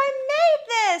at this, I made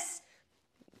this.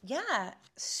 Yeah,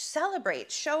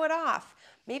 celebrate, show it off.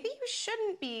 Maybe you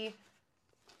shouldn't be.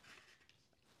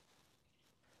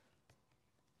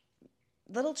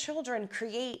 Little children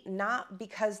create not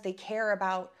because they care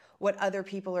about what other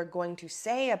people are going to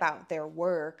say about their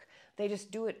work. They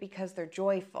just do it because they're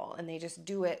joyful, and they just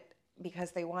do it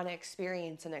because they want to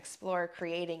experience and explore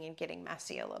creating and getting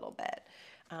messy a little bit.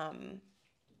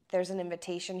 There's an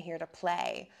invitation here to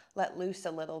play, let loose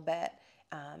a little bit.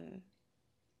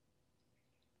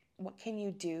 What can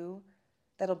you do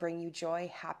that'll bring you joy,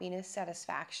 happiness,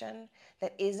 satisfaction,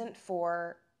 that isn't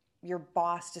for your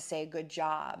boss to say good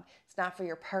job? It's not for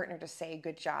your partner to say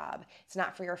good job. It's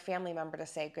not for your family member to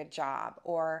say good job,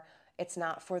 or it's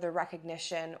not for the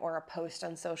recognition or a post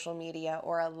on social media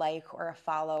or a like or a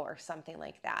follow or something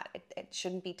like that. It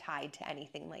shouldn't be tied to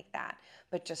anything like that,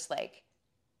 but just like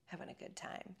having a good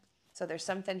time. So there's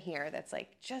something here that's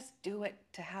like, just do it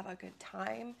to have a good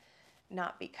time,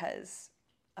 not because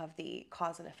of the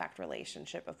cause and effect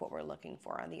relationship of what we're looking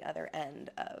for on the other end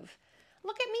of,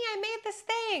 look at me, I made this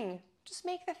thing. Just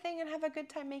make the thing and have a good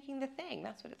time making the thing.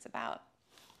 That's what it's about.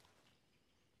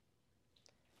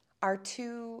 Our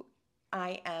 2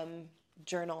 I am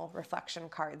journal reflection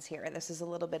cards here. This is a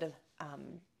little bit of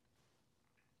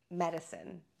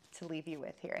medicine to leave you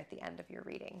with here at the end of your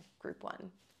reading, group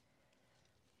 1.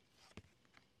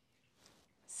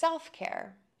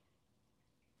 Self-care.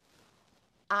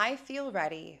 I feel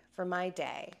ready for my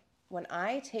day when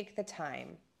I take the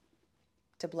time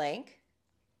to blank,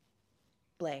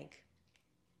 blank,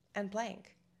 and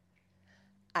blank.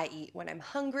 I eat when I'm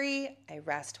hungry, I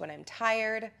rest when I'm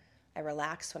tired, I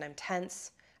relax when I'm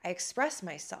tense, I express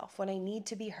myself when I need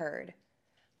to be heard.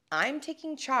 I'm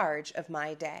taking charge of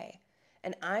my day,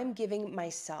 and I'm giving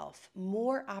myself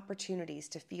more opportunities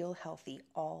to feel healthy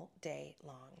all day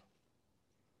long.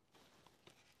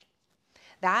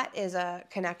 That is a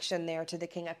connection there to the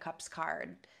King of Cups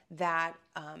card, that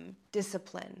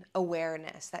discipline,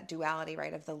 awareness, that duality,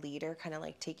 right, of the leader, kind of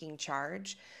like taking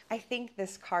charge. I think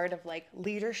this card of like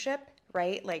leadership,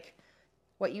 right, like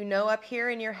what you know up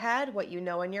here in your head, what you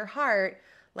know in your heart,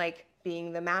 like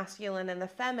being the masculine and the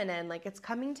feminine, like it's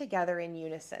coming together in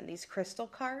unison. These crystal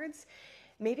cards,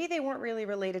 maybe they weren't really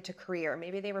related to career.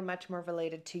 Maybe they were much more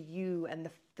related to you and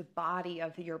the body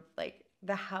of your, like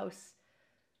the house,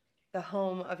 the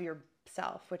home of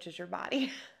yourself, which is your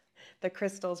body. The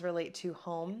crystals relate to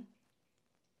home,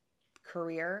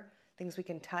 career, things we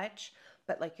can touch,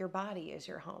 but like your body is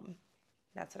your home.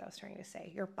 That's what I was trying to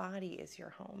say. Your body is your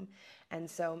home. And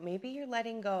so maybe you're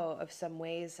letting go of some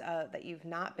ways that you've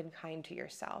not been kind to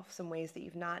yourself, some ways that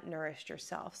you've not nourished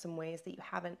yourself, some ways that you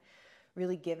haven't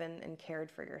really given and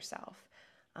cared for yourself.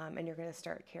 And you're going to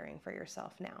start caring for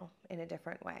yourself now in a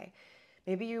different way.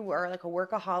 Maybe you are like a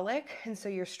workaholic, and so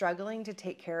you're struggling to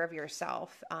take care of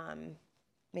yourself.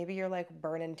 Maybe you're like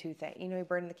burning two things. You know, you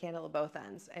burn the candle at both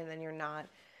ends, and then you're not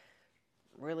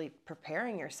really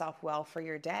preparing yourself well for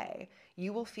your day.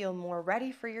 You will feel more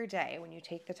ready for your day when you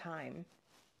take the time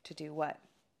to do what?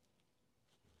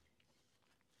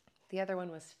 The other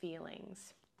one was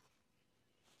feelings.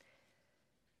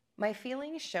 My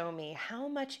feelings show me how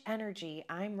much energy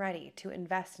I'm ready to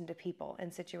invest into people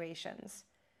and situations.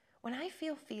 When I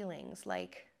feel feelings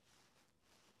like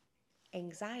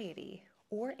anxiety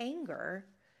or anger,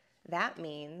 that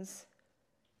means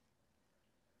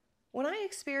when I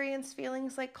experience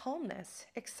feelings like calmness,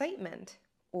 excitement,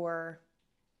 or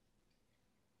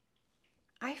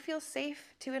I feel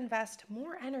safe to invest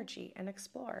more energy and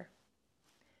explore.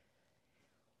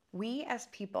 We as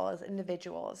people, as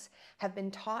individuals, have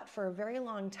been taught for a very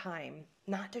long time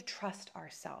not to trust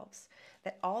ourselves,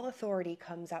 that all authority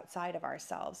comes outside of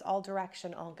ourselves, all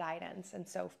direction, all guidance. And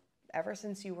so ever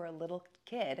since you were a little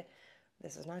kid,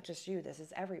 This is not just you, this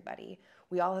is everybody.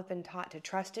 We all have been taught to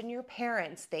trust in your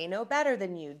parents. They know better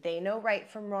than you. They know right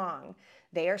from wrong.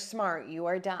 They are smart, you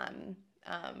are dumb.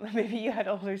 Maybe you had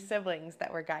older siblings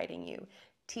that were guiding you.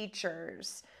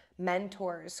 Teachers,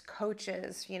 mentors,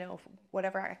 coaches,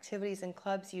 whatever activities and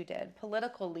clubs you did,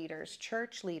 political leaders,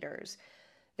 church leaders.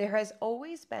 There has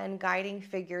always been guiding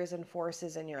figures and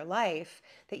forces in your life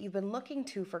that you've been looking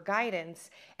to for guidance,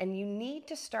 and you need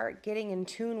to start getting in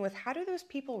tune with, how do those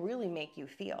people really make you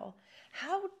feel?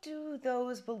 How do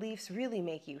those beliefs really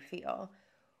make you feel?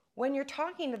 When you're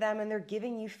talking to them and they're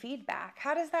giving you feedback,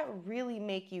 how does that really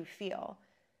make you feel?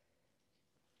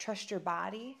 Trust your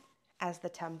body as the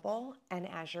temple and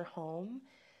as your home.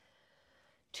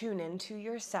 Tune into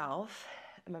yourself.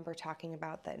 Remember talking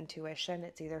about the intuition.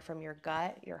 It's either from your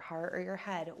gut, your heart, or your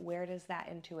head. Where does that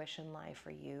intuition lie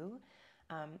for you?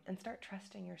 And start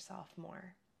trusting yourself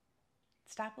more.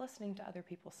 Stop listening to other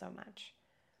people so much.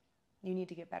 You need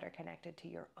to get better connected to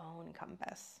your own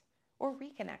compass, or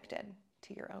reconnected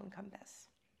to your own compass.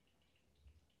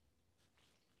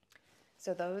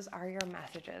 So those are your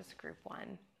messages, group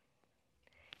 1.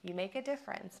 You make a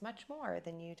difference much more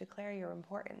than you declare your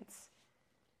importance.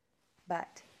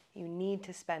 But you need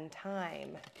to spend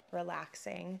time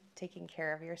relaxing, taking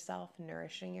care of yourself,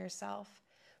 nourishing yourself.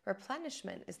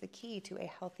 Replenishment is the key to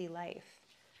a healthy life.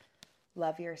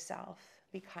 Love yourself.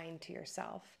 Be kind to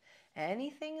yourself.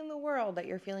 Anything in the world that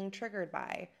you're feeling triggered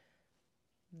by,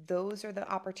 those are the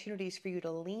opportunities for you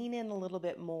to lean in a little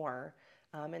bit more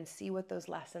and see what those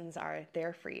lessons are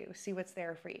there for you. See what's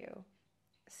there for you.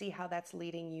 See how that's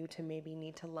leading you to maybe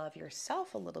need to love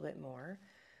yourself a little bit more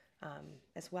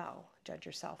as well. Judge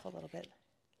yourself a little bit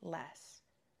less.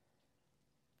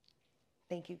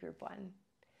 Thank you, group 1.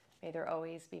 May there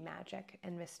always be magic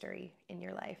and mystery in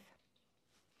your life.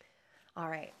 All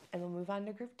right, and we'll move on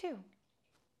to group 2.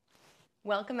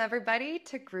 Welcome everybody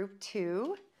to group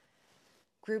 2.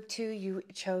 Group 2, you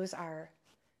chose our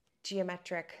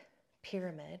geometric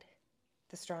pyramid,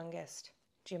 the strongest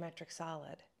geometric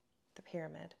solid, the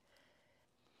pyramid.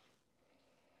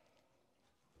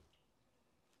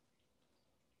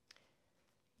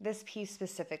 This piece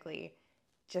specifically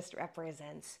just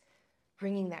represents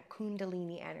bringing that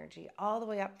Kundalini energy all the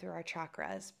way up through our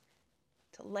chakras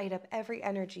to light up every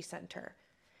energy center.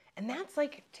 And that's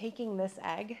like taking this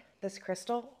egg, this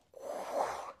crystal,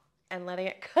 and letting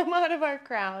it come out of our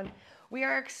crown. We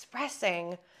are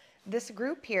expressing this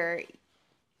group here.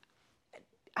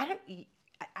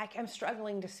 I'm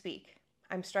struggling to speak.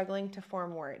 I'm struggling to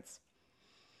form words.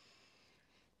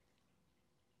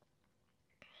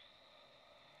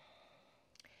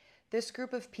 This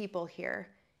group of people here,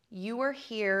 you are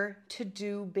here to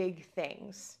do big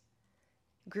things.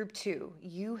 Group 2,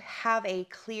 you have a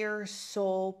clear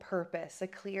soul purpose, a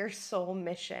clear soul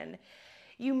mission.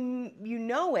 You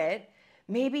know it.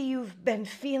 Maybe you've been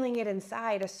feeling it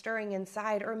inside, a stirring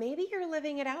inside, or maybe you're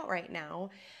living it out right now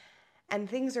and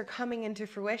things are coming into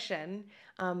fruition.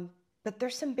 But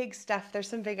there's some big stuff. There's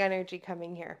some big energy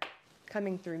coming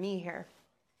through me here.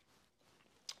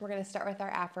 We're going to start with our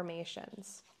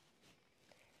affirmations.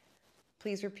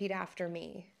 Please repeat after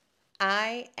me.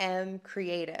 I am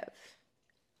creative.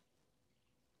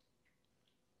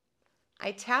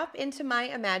 I tap into my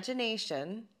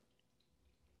imagination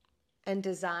and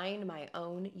design my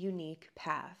own unique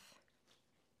path.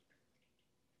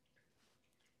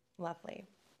 Lovely.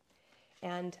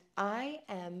 And I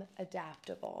am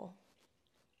adaptable.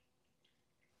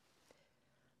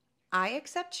 I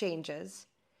accept changes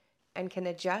and can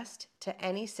adjust to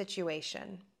any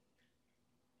situation.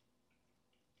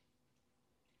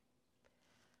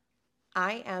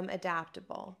 I am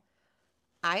adaptable.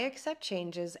 I accept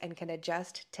changes and can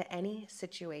adjust to any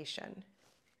situation.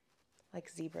 Like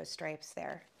zebra stripes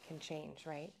there can change,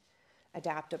 right?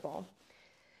 Adaptable.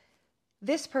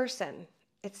 This person,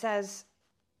 it says,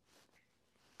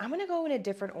 I'm going to go in a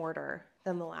different order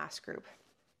than the last group.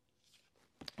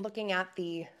 Looking at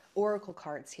the oracle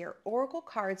cards here. Oracle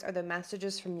cards are the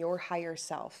messages from your higher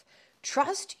self.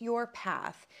 Trust your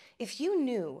path. If you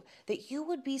knew that you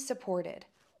would be supported,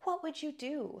 what would you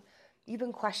do? You've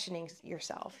been questioning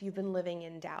yourself. You've been living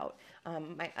in doubt.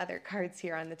 My other cards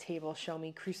here on the table show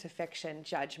me crucifixion,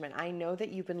 judgment. I know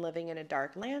that you've been living in a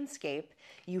dark landscape.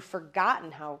 You've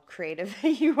forgotten how creative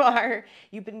you are.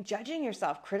 You've been judging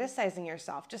yourself, criticizing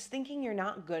yourself, just thinking you're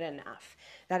not good enough,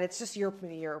 that it's just you're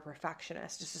a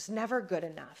perfectionist. It's just never good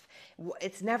enough.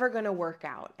 It's never going to work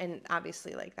out. And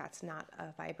obviously, that's not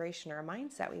a vibration or a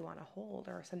mindset we want to hold,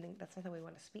 or something. That's not the way we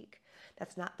want to speak.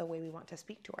 That's not the way we want to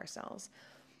speak to ourselves.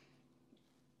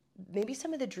 maybe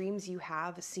some of the dreams you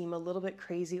have seem a little bit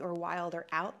crazy or wild or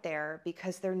out there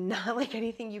because they're not like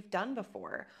anything you've done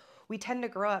before. We tend to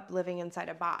grow up living inside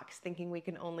a box, thinking we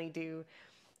can only do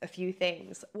a few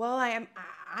things. Well,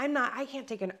 I can't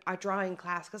take a drawing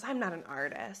class because I'm not an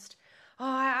artist. Oh,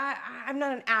 I'm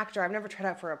not an actor. I've never tried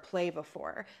out for a play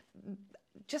before.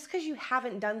 Just because you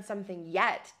haven't done something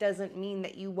yet doesn't mean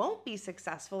that you won't be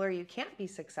successful or you can't be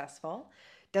successful.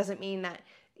 Doesn't mean that,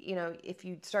 if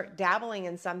you start dabbling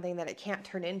in something that it can't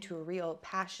turn into a real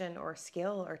passion or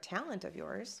skill or talent of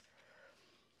yours.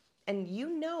 And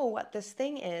you know what this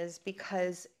thing is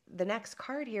because the next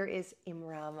card here is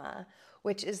Imrama,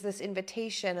 which is this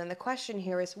invitation. And the question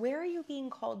here is, where are you being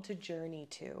called to journey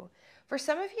to? For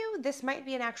some of you, this might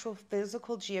be an actual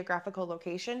physical geographical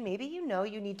location. Maybe you know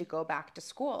you need to go back to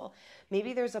school.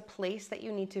 Maybe there's a place that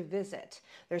you need to visit.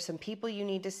 There's some people you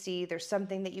need to see. There's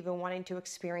something that you've been wanting to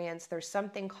experience. There's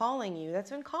something calling you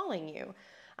that's been calling you.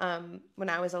 When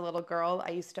I was a little girl,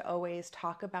 I used to always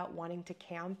talk about wanting to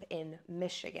camp in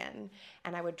Michigan,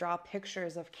 and I would draw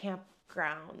pictures of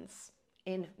campgrounds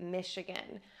in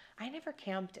Michigan. I never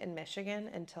camped in Michigan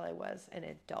until I was an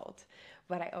adult,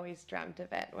 but I always dreamt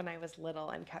of it when I was little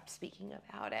and kept speaking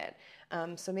about it.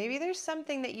 So maybe there's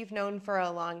something that you've known for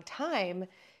a long time.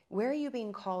 Where are you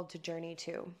being called to journey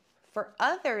to? For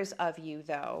others of you,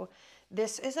 though,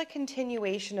 this is a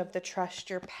continuation of the trust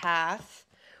your path.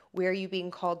 Where are you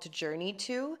being called to journey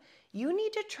to? You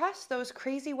need to trust those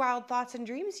crazy, wild thoughts and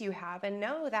dreams you have and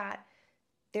know that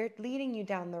they're leading you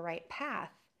down the right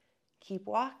path. Keep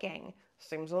walking.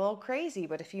 Seems a little crazy,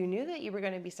 but if you knew that you were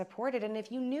going to be supported and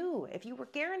if you were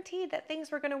guaranteed that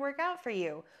things were going to work out for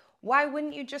you, why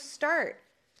wouldn't you just start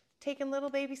taking little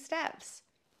baby steps?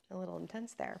 A little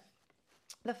intense there.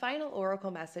 The final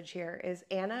oracle message here is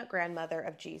Anna, grandmother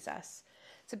of Jesus.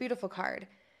 It's a beautiful card.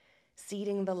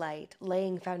 Seeding the light,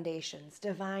 laying foundations,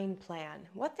 divine plan.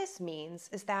 What this means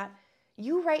is that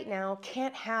you right now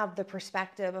can't have the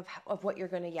perspective of what you're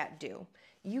going to yet do.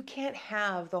 You can't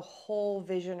have the whole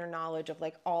vision or knowledge of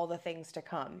like all the things to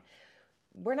come.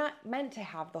 We're not meant to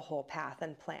have the whole path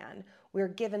and plan. We're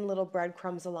given little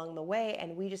breadcrumbs along the way,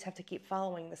 and we just have to keep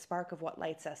following the spark of what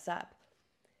lights us up.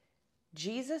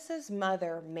 Jesus's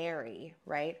mother, Mary,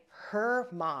 right? Her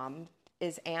mom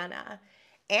is Anna.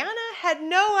 Anna had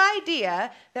no idea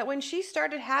that when she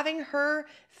started having her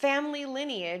family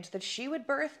lineage that she would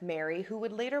birth Mary, who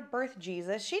would later birth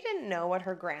Jesus. She didn't know what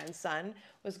her grandson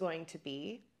was going to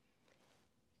be.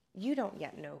 You don't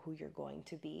yet know who you're going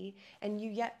to be, and you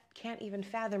yet can't even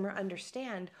fathom or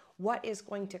understand what is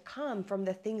going to come from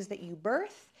the things that you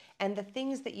birth and the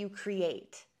things that you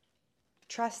create.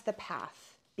 Trust the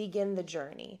path. Begin the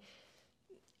journey.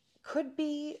 Could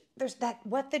be, there's that,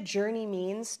 what the journey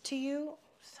means to you,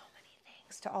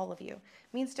 to all of you,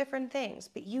 means different things,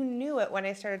 but you knew it when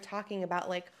I started talking about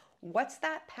like, what's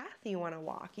that path you want to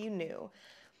walk? You knew.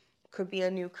 Could be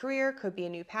a new career, could be a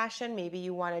new passion. Maybe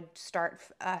you want to start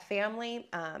a family.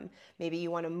 Maybe you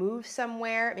want to move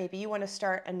somewhere. Maybe you want to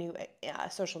start a new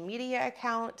social media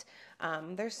account.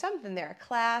 There's something there, a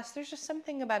class. There's just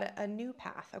something about a new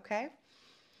path, okay?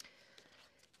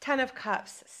 10 of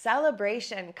Cups,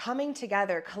 celebration, coming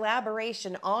together,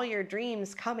 collaboration, all your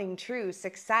dreams coming true,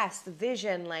 success,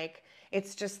 vision, like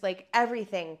it's just like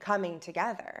everything coming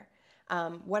together.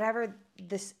 Whatever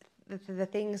the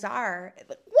things are,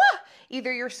 like, wah!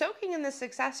 Either you're soaking in the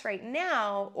success right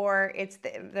now, or it's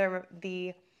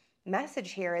the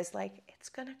message here is like, it's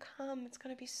gonna come, it's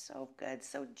gonna be so good,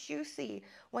 so juicy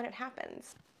when it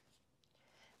happens.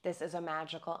 This is a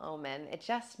magical omen. It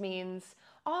just means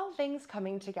all things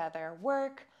coming together,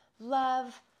 work,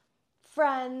 love,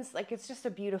 friends, like it's just a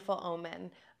beautiful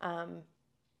omen. I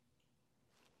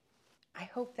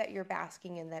hope that you're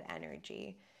basking in that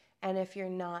energy. And if you're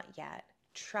not yet,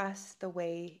 trust the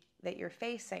way that you're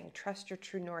facing, trust your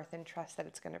true north, and trust that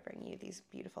it's going to bring you these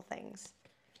beautiful things.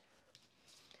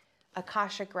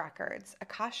 Akashic Records.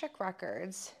 Akashic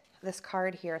Records, this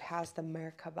card here, it has the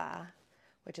Merkaba,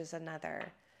 which is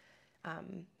another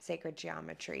sacred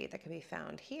geometry that can be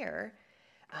found here.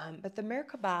 But the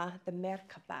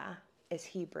Merkaba is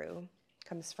Hebrew,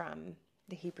 comes from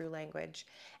the Hebrew language.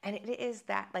 And it is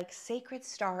that like sacred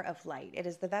star of light. It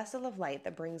is the vessel of light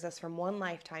that brings us from one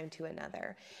lifetime to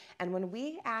another. And when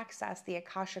we access the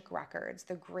Akashic Records,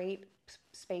 the great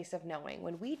space of knowing,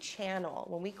 when we channel,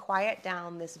 when we quiet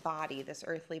down this body, this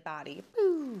earthly body,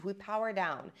 we power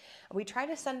down. We try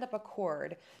to send up a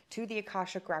cord to the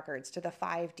Akashic Records, to the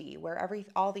 5D, where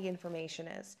all the information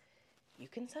is. You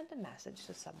can send a message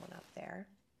to someone up there.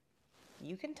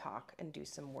 You can talk and do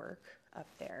some work up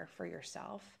there for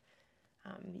yourself.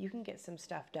 You can get some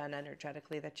stuff done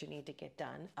energetically that you need to get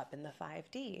done up in the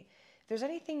 5D. If there's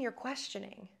anything you're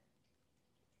questioning,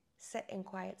 sit in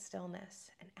quiet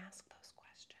stillness and ask those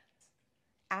questions.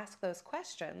 Ask those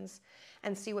questions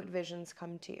and see what visions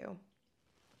come to you.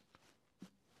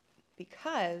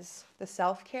 Because the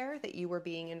self-care that you were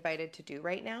being invited to do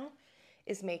right now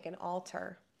is make an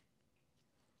altar.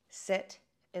 Sit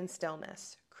in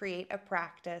stillness. Create a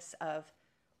practice of,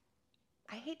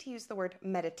 I hate to use the word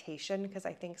meditation because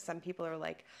I think some people are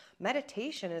like,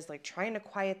 meditation is like trying to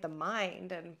quiet the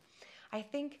mind. And I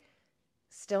think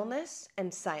stillness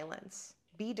and silence,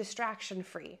 be distraction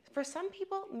free. For some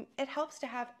people, it helps to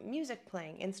have music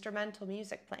playing, instrumental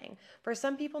music playing. For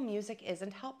some people, music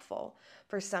isn't helpful.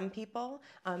 For some people,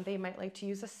 they might like to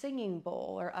use a singing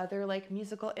bowl or other like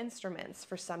musical instruments.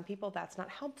 For some people, that's not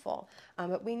helpful.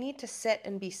 But we need to sit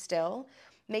and be still,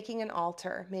 making an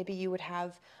altar. Maybe you would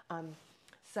have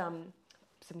some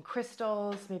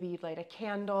crystals, maybe you'd light a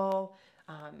candle,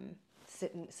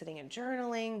 sitting and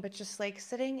journaling, but just like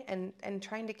sitting and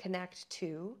trying to connect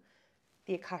to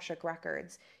the Akashic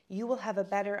records. You will have a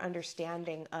better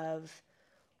understanding of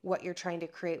what you're trying to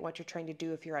create, what you're trying to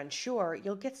do. If you're unsure,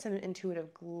 you'll get some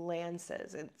intuitive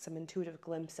glances and some intuitive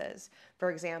glimpses.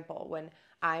 For example, when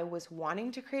I was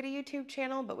wanting to create a YouTube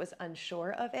channel but was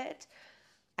unsure of it,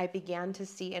 I began to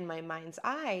see in my mind's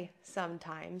eye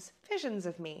sometimes visions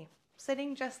of me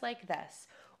sitting just like this,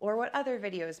 or what other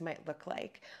videos might look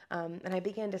like. And I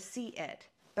began to see it,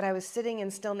 but I was sitting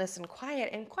in stillness and quiet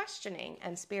and questioning,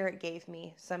 and Spirit gave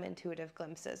me some intuitive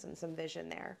glimpses and some vision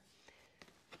there.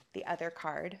 The other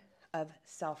card of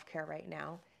self-care right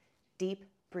now, deep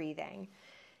breathing.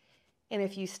 And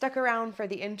if you stuck around for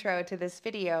the intro to this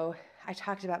video, I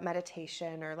talked about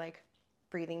meditation or like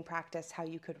breathing practice, how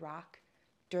you could rock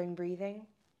during breathing.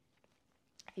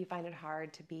 If you find it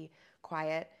hard to be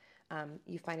quiet,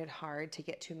 you find it hard to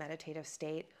get to a meditative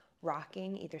state,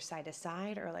 rocking either side to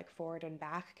side or like forward and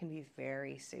back can be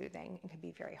very soothing and can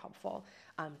be very helpful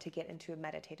to get into a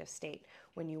meditative state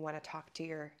when you want to talk to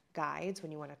your guides,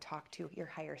 when you want to talk to your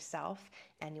higher self,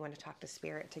 and you want to talk to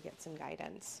Spirit to get some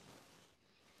guidance.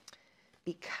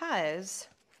 Because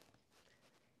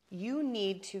you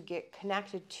need to get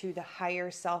connected to the higher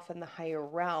self and the higher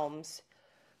realms,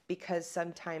 because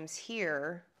sometimes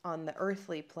here on the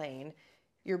earthly plane,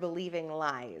 you're believing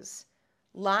lies.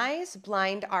 Lies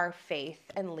blind our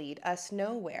faith and lead us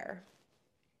nowhere.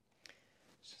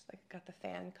 It's just like got the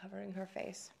fan covering her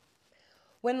face.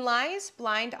 When lies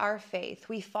blind our faith,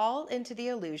 we fall into the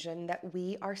illusion that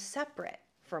we are separate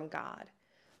from God,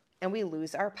 and we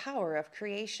lose our power of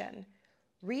creation.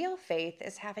 Real faith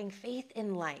is having faith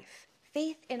in life,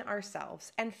 faith in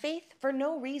ourselves, and faith for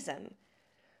no reason.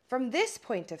 From this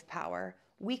point of power,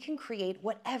 we can create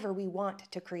whatever we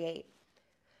want to create.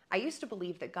 I used to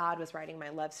believe that God was writing my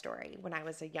love story when I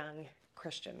was a young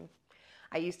Christian.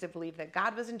 I used to believe that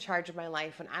God was in charge of my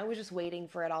life and I was just waiting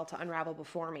for it all to unravel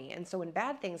before me. And so when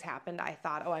bad things happened, I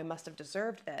thought, oh, I must have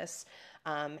deserved this.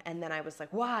 And then I was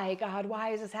like, why, God,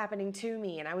 why is this happening to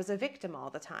me? And I was a victim all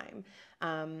the time.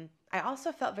 I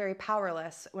also felt very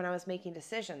powerless when I was making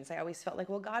decisions. I always felt like,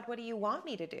 well, God, what do you want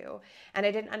me to do? And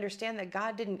I didn't understand that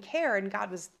God didn't care and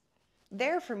God was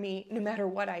there for me no matter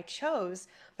what I chose,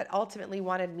 but ultimately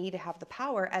wanted me to have the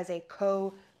power as a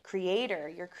co-creator.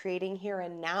 You're creating here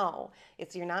and now.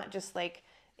 You're not just like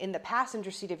in the passenger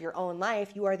seat of your own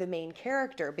life. You are the main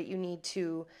character, but you need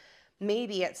to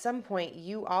maybe at some point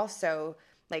you also,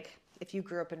 like if you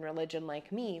grew up in religion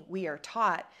like me, we are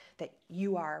taught that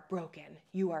you are broken,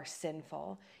 you are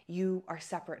sinful, you are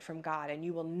separate from God, and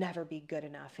you will never be good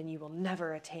enough, and you will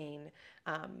never attain,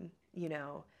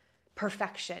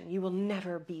 perfection. You will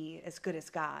never be as good as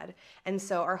God. And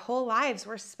so our whole lives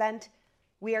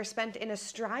we are spent in a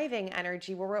striving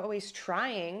energy where we're always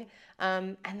trying,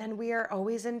 and then we are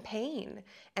always in pain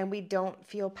and we don't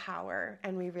feel power,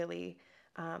 and we really,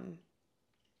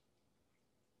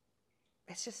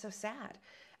 it's just so sad.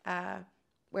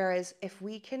 Whereas if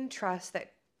we can trust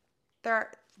that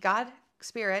God,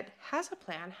 Spirit has a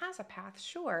plan, has a path,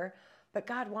 sure, but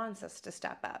God wants us to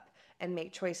step up and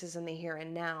make choices in the here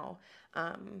and now.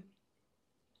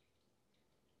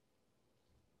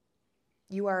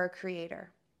 You are a creator.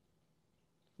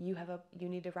 You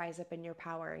need to rise up in your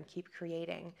power and keep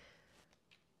creating.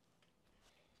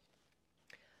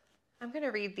 I'm going to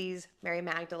read these Mary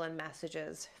Magdalene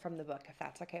messages from the book, if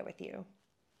that's okay with you.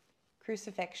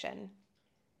 Crucifixion.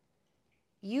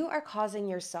 You are causing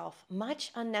yourself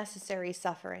much unnecessary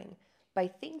suffering by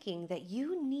thinking that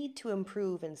you need to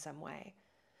improve in some way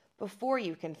before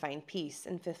you can find peace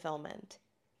and fulfillment.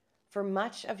 For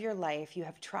much of your life, you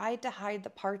have tried to hide the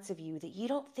parts of you that you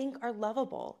don't think are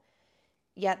lovable.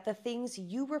 Yet the things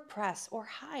you repress or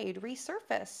hide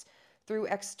resurface through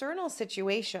external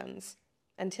situations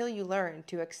until you learn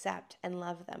to accept and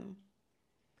love them.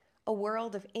 A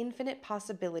world of infinite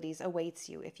possibilities awaits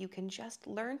you if you can just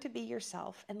learn to be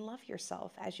yourself and love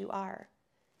yourself as you are.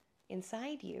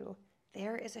 Inside you,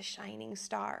 there is a shining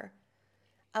star.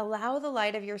 Allow the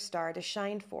light of your star to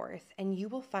shine forth, and you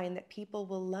will find that people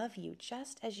will love you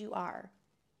just as you are.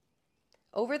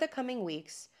 Over the coming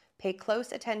weeks, pay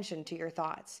close attention to your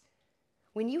thoughts.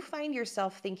 When you find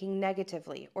yourself thinking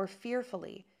negatively or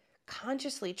fearfully,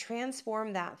 consciously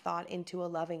transform that thought into a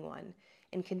loving one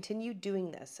and continue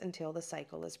doing this until the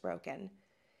cycle is broken.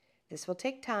 This will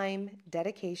take time,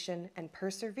 dedication, and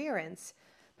perseverance,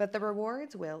 but the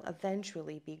rewards will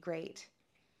eventually be great.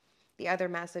 The other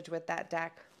message with that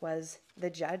deck was the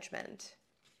Judgment.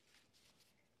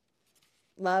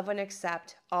 Love and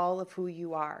accept all of who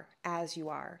you are as you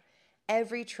are.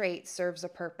 Every trait serves a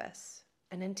purpose.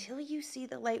 And until you see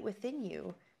the light within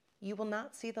you, you will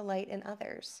not see the light in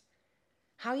others.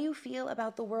 How you feel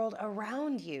about the world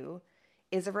around you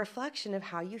is a reflection of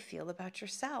how you feel about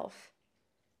yourself.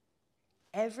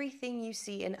 Everything you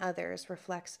see in others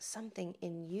reflects something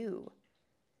in you.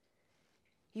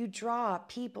 You draw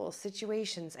people,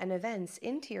 situations, and events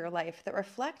into your life that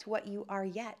reflect what you are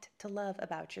yet to love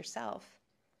about yourself.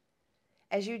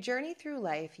 As you journey through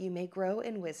life, you may grow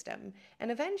in wisdom,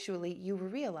 and eventually you will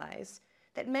realize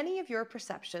that many of your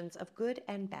perceptions of good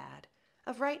and bad,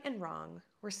 of right and wrong,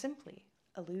 were simply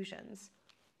illusions.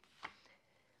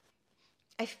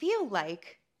 I feel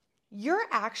like you're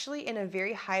actually in a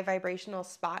very high vibrational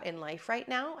spot in life right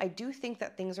now. I do think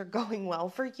that things are going well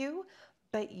for you,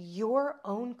 but your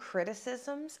own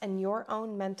criticisms and your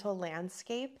own mental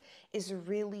landscape is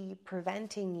really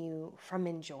preventing you from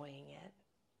enjoying it.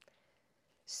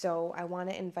 So I want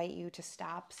to invite you to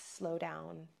stop, slow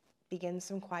down, begin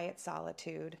some quiet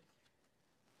solitude.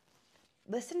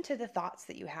 Listen to the thoughts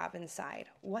that you have inside.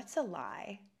 What's a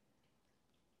lie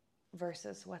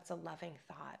versus what's a loving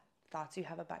thought? Thoughts you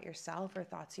have about yourself or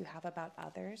thoughts you have about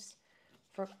others,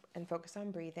 and focus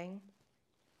on breathing.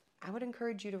 I would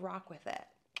encourage you to rock with it.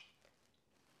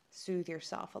 Soothe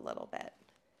yourself a little bit.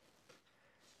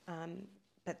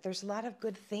 But there's a lot of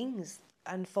good things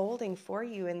unfolding for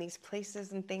you in these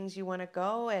places and things you want to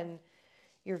go, and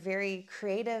you're very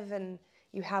creative and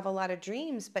you have a lot of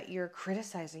dreams, but you're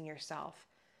criticizing yourself.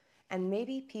 And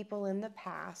maybe people in the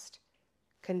past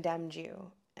condemned you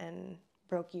and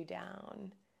broke you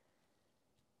down.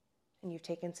 And you've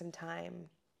taken some time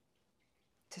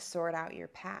to sort out your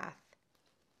path.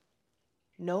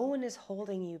 No one is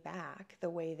holding you back the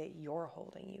way that you're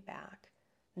holding you back.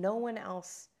 No one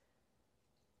else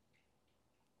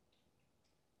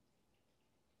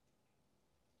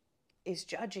is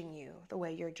judging you the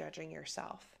way you're judging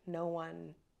yourself. No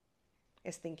one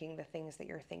is thinking the things that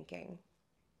you're thinking.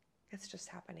 It's just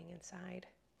happening inside.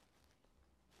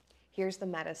 Here's the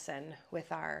medicine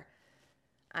with our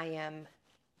I Am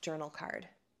journal card.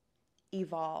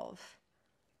 Evolve.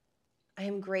 I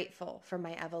am grateful for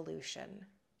my evolution.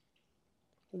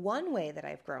 One way that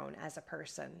I've grown as a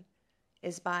person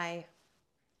is by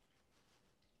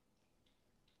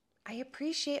I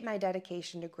appreciate my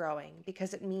dedication to growing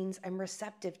because it means I'm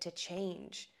receptive to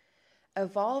change.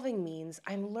 Evolving means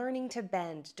I'm learning to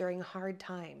bend during hard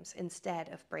times instead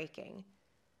of breaking.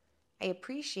 I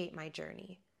appreciate my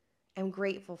journey. I'm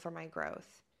grateful for my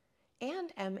growth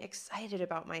and am excited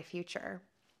about my future.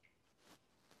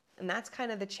 And that's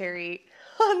kind of the cherry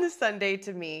on the sundae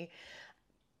to me.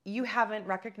 You haven't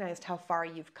recognized how far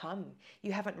you've come.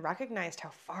 You haven't recognized how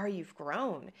far you've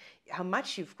grown, how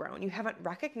much you've grown. You haven't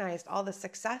recognized all the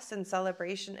success and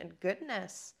celebration and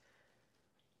goodness.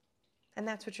 And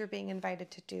that's what you're being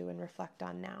invited to do and reflect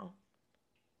on now.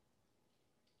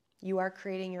 You are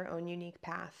creating your own unique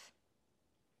path.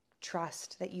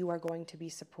 Trust that you are going to be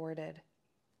supported.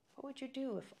 What would you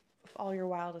do if all your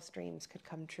wildest dreams could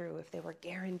come true, if they were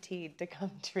guaranteed to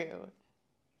come true?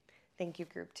 Thank you,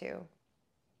 Group 2.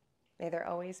 May there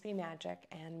always be magic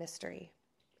and mystery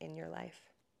in your life.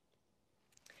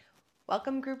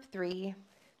 Welcome, Group 3.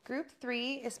 Group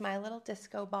 3 is my little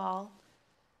disco ball,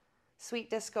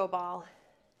 sweet disco ball.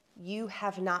 You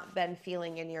have not been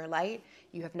feeling in your light.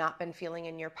 You have not been feeling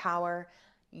in your power.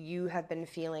 You have been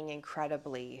feeling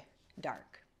incredibly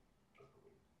dark.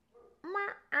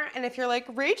 And if you're like,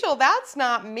 Rachel, that's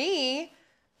not me,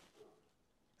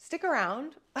 stick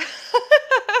around.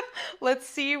 Let's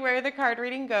see where the card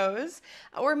reading goes.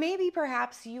 Or maybe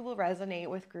perhaps you will resonate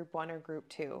with Group 1 or Group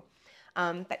 2.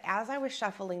 But as I was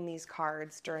shuffling these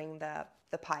cards during the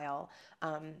pile,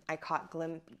 I caught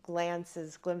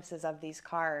glimpses of these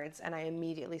cards, and I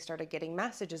immediately started getting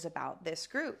messages about this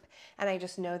group. And I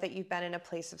just know that you've been in a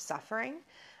place of suffering.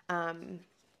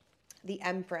 The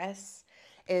Empress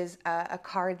is a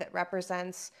card that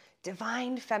represents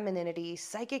divine femininity,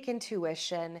 psychic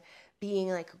intuition, being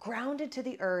like grounded to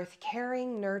the earth,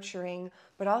 caring, nurturing,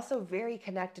 but also very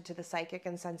connected to the psychic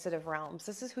and sensitive realms.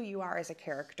 This is who you are as a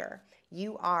character.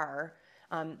 You are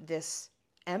this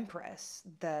empress,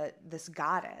 this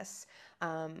goddess.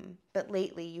 But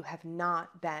lately you have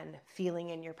not been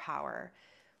feeling in your power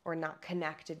or not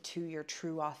connected to your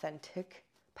true authentic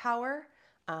power.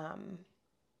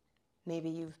 Maybe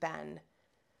you've been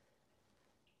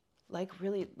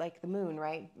really like the moon,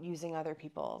 right? Using other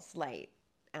people's light.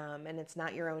 And it's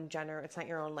not your own it's not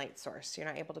your own light source. You're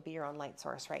not able to be your own light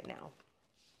source right now.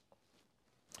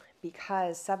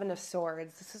 Because Seven of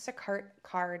Swords, this is a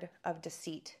card of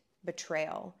deceit,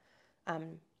 betrayal.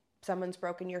 Someone's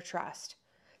broken your trust.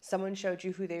 Someone showed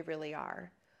you who they really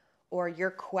are. Or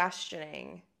you're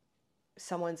questioning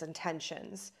someone's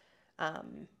intentions.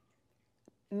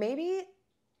 Maybe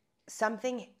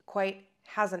something quite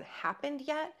hasn't happened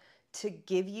yet to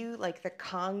give you like the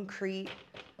concrete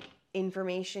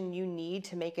information you need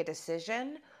to make a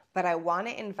decision, but I want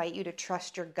to invite you to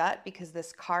trust your gut, because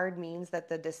this card means that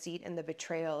the deceit and the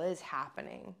betrayal is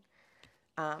happening.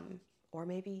 Or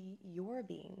maybe you're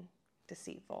being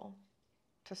deceitful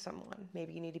to someone.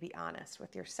 Maybe you need to be honest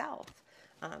with yourself.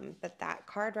 But that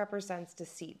card represents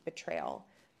deceit, betrayal.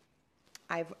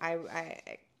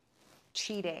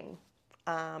 Cheating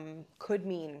could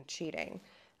mean cheating,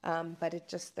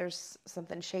 but there's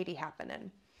something shady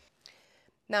happening.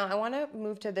 Now, I want to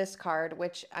move to this card,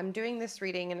 which I'm doing this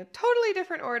reading in a totally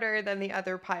different order than the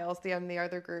other piles, the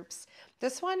other groups.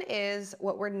 This one is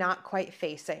what we're not quite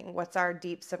facing. What's our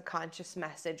deep subconscious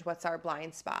message? What's our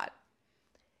blind spot?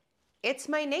 It's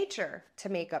my nature to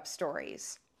make up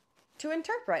stories, to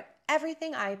interpret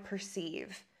everything I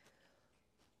perceive.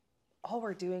 All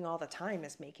we're doing all the time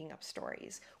is making up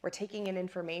stories. We're taking in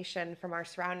information from our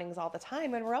surroundings all the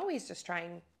time, and we're always just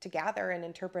trying to gather and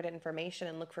interpret information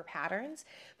and look for patterns,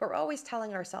 but we're always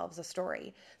telling ourselves a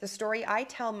story. The story I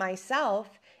tell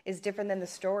myself is different than the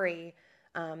story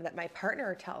that my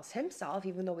partner tells himself,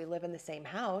 even though we live in the same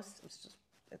house.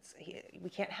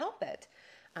 We can't help it.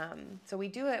 So we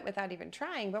do it without even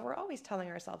trying, but we're always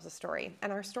telling ourselves a story,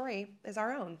 and our story is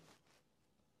our own.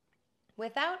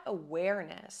 Without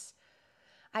awareness,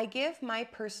 I give my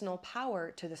personal power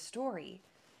to the story,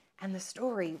 and the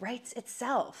story writes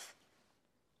itself.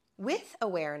 With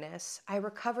awareness, I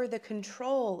recover the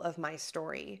control of my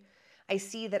story. I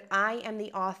see that I am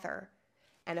the author,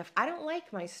 and if I don't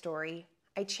like my story,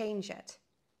 I change it.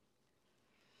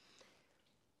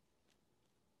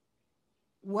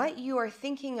 What you are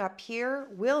thinking up here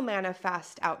will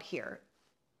manifest out here.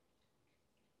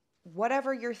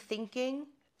 Whatever you're thinking,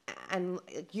 and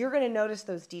you're going to notice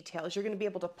those details. You're going to be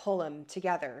able to pull them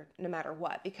together no matter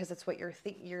what, because it's what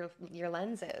your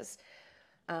lens is.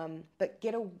 But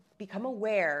become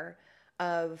aware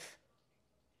of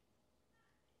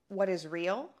what is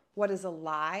real, what is a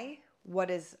lie, what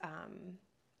is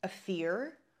a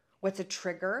fear, what's a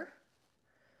trigger.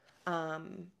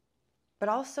 But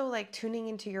also like tuning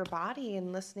into your body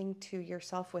and listening to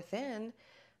yourself within.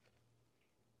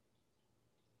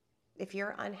 If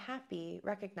you're unhappy,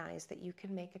 recognize that you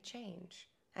can make a change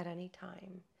at any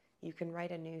time. You can write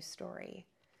a new story.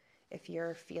 If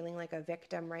you're feeling like a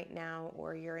victim right now,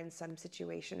 or you're in some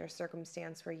situation or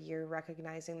circumstance where you're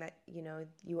recognizing that,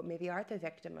 you maybe are the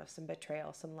victim of some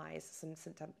betrayal, some lies,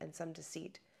 and some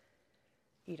deceit,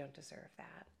 you don't deserve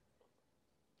that.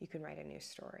 You can write a new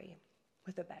story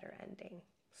with a better ending,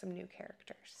 some new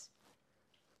characters.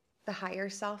 The higher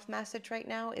self message right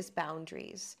now is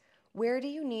boundaries. Where do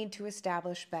you need to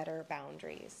establish better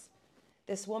boundaries?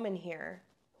 This woman here,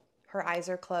 her eyes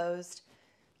are closed.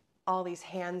 All these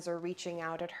hands are reaching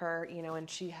out at her, and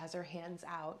she has her hands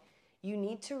out. You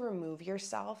need to remove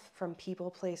yourself from people,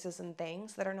 places, and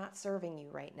things that are not serving you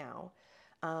right now.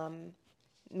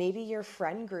 Maybe your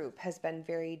friend group has been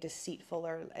very deceitful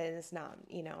or is not,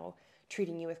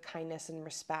 treating you with kindness and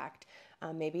respect.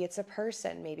 Maybe it's a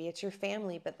person, maybe it's your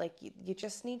family, but you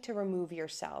just need to remove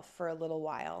yourself for a little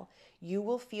while. You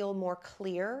will feel more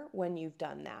clear when you've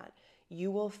done that.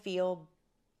 You will feel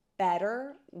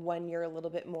better when you're a little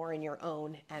bit more in your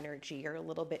own energy. You're a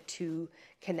little bit too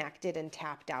connected and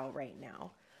tapped out right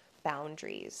now.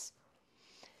 Boundaries.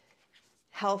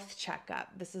 Health checkup.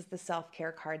 This is the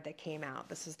self-care card that came out.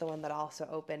 This is the one that also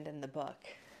opened in the book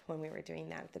when we were doing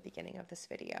that at the beginning of this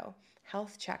video.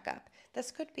 Health checkup.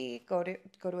 This could be go to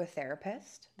a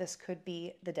therapist. This could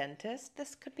be the dentist.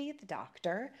 This could be the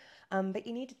doctor. But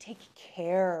you need to take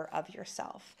care of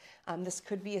yourself. This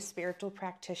could be a spiritual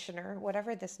practitioner.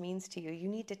 Whatever this means to you, you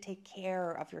need to take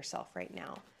care of yourself right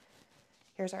now.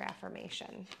 Here's our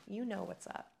affirmation. You know what's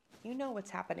up. You know what's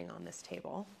happening on this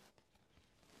table.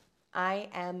 I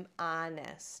am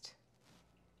honest.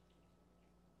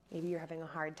 Maybe you're having a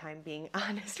hard time being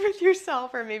honest with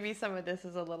yourself, or maybe some of this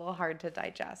is a little hard to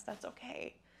digest. That's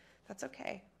okay. That's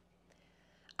okay.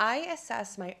 I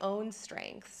assess my own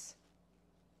strengths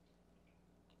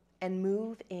and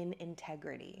move in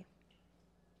integrity.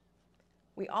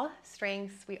 We all have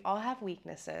strengths. We all have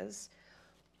weaknesses.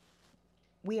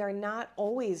 We are not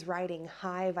always riding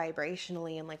high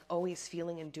vibrationally and like always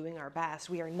feeling and doing our best.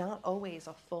 We are not always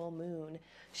a full moon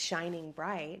shining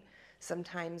bright.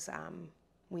 Sometimes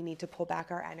we need to pull back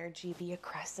our energy, be a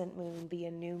crescent moon, be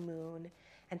a new moon,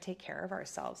 and take care of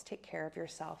ourselves. Take care of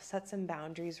yourself. Set some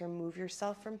boundaries. Remove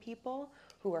yourself from people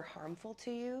who are harmful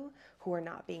to you, who are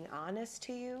not being honest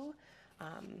to you,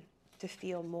 to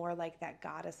feel more like that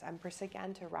goddess empress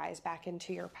again, to rise back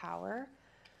into your power.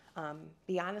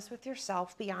 Be honest with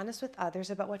yourself, be honest with others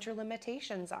about what your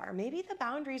limitations are. Maybe the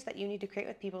boundaries that you need to create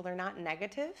with people, they're not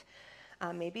negative.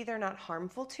 Maybe they're not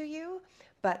harmful to you,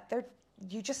 but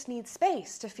you just need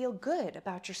space to feel good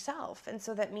about yourself. And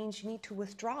so that means you need to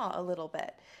withdraw a little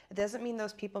bit. It doesn't mean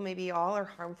those people maybe all are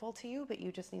harmful to you, but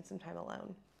you just need some time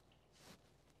alone.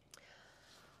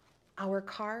 Our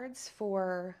cards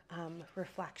for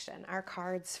reflection, our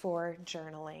cards for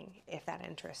journaling, if that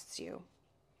interests you.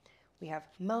 We have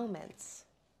moments.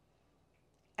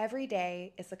 Every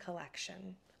day is a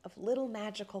collection of little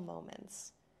magical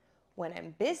moments. When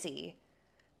I'm busy,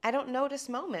 I don't notice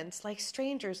moments like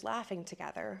strangers laughing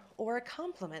together or a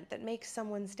compliment that makes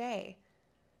someone's day.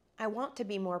 I want to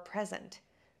be more present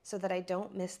so that I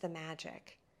don't miss the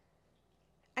magic.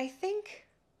 I think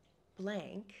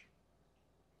blank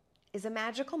is a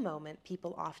magical moment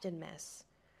people often miss.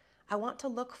 I want to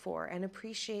look for and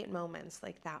appreciate moments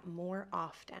like that more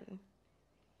often.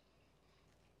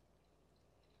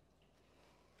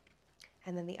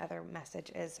 And then the other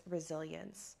message is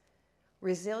resilience.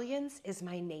 Resilience is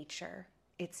my nature.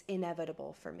 It's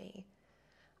inevitable for me.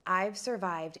 I've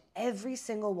survived every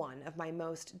single one of my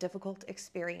most difficult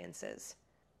experiences.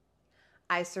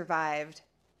 I survived,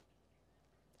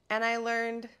 and I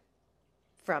learned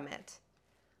from it.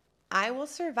 I will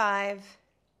survive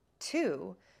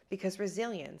too, because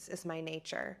resilience is my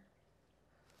nature.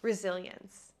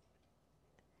 Resilience.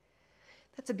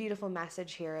 That's a beautiful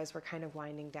message here as we're kind of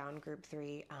winding down group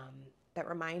 3. That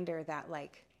reminder that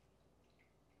like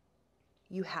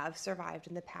you have survived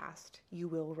in the past, you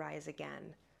will rise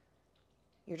again.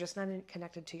 You're just not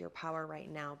connected to your power right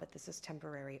now, but this is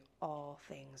temporary. All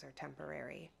things are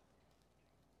temporary.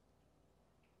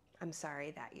 I'm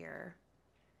sorry that you're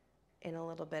in a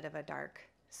little bit of a dark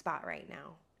spot right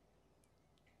now.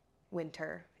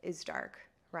 Winter is dark,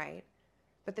 right?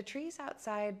 But the trees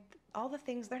outside, all the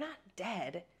things, they're not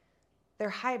dead. They're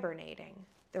hibernating.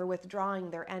 They're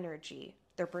withdrawing their energy.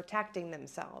 They're protecting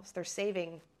themselves. They're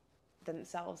saving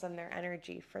themselves and their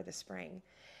energy for the spring.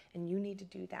 And you need to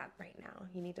do that right now.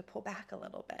 You need to pull back a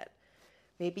little bit.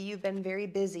 Maybe you've been very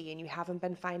busy and you haven't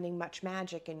been finding much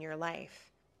magic in your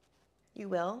life. You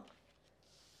will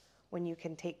when you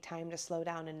can take time to slow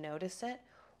down and notice it,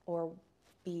 or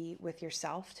be with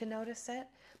yourself to notice it.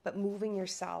 But moving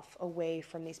yourself away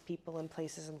from these people and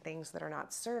places and things that are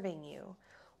not serving you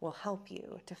will help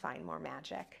you to find more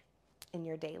magic in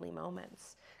your daily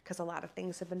moments, because a lot of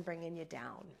things have been bringing you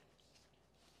down.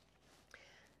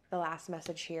 The last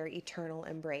message here, eternal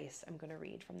embrace. I'm going to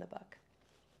read from the book.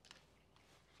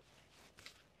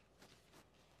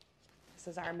 This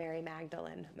is our Mary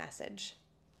Magdalene message.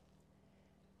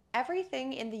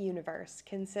 Everything in the universe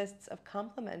consists of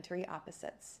complementary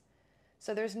opposites.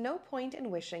 So there's no point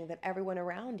in wishing that everyone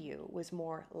around you was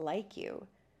more like you.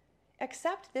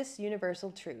 Accept this universal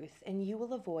truth and you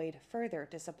will avoid further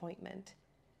disappointment.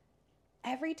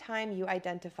 Every time you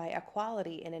identify a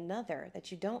quality in another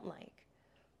that you don't like,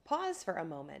 pause for a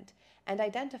moment and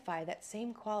identify that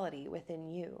same quality within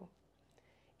you.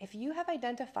 If you have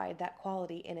identified that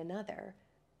quality in another,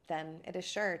 then it is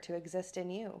sure to exist in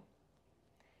you.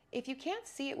 If you can't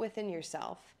see it within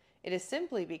yourself, it is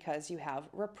simply because you have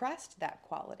repressed that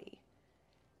quality.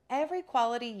 Every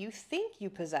quality you think you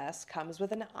possess comes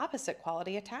with an opposite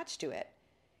quality attached to it.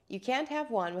 You can't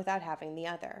have one without having the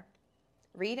other.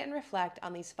 Read and reflect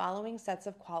on these following sets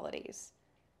of qualities.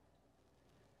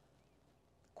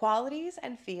 Qualities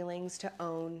and feelings to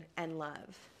own and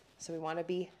love. So we want to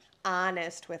be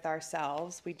honest with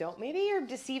ourselves. Maybe you're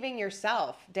deceiving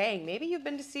yourself. Dang, maybe you've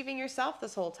been deceiving yourself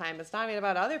this whole time. It's not even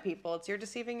about other people, it's you're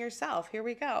deceiving yourself. Here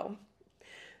we go.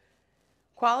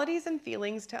 Qualities and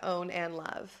feelings to own and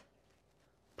love.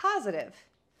 Positive,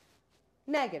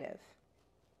 negative,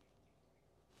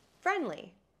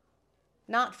 friendly,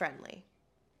 not friendly,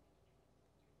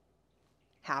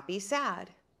 happy, sad,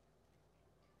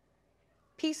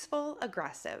 peaceful,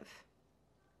 aggressive,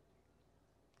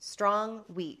 strong,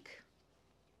 weak.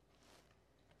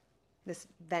 This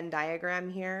Venn diagram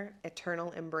here,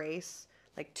 eternal embrace,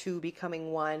 like two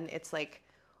becoming one. It's like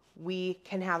we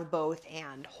can have both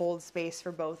and hold space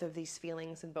for both of these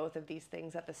feelings and both of these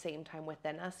things at the same time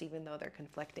within us, even though they're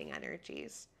conflicting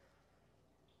energies.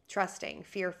 Trusting,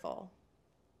 fearful,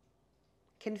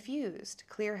 confused,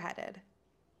 clear-headed,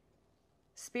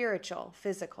 spiritual,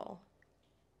 physical,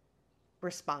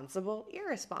 responsible,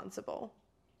 irresponsible,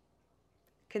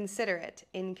 considerate,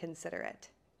 inconsiderate,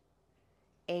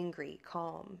 angry,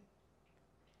 calm,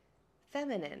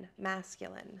 feminine,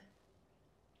 masculine,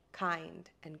 kind,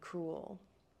 and cruel.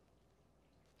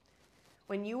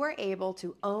 When you are able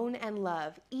to own and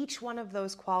love each one of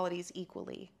those qualities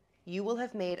equally, you will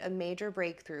have made a major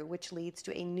breakthrough which leads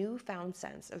to a newfound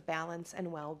sense of balance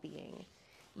and well-being.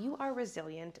 You are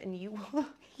resilient and you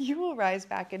will rise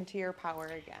back into your power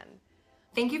again.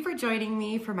 Thank you for joining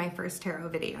me for my first tarot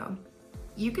video.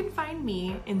 You can find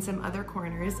me in some other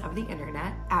corners of the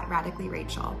internet at Radically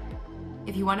Rachel.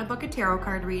 If you want to book a tarot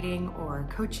card reading or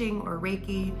coaching or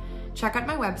Reiki, check out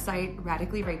my website,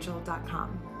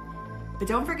 radicallyrachel.com. But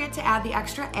don't forget to add the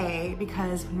extra A,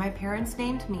 because when my parents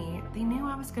named me, they knew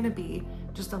I was going to be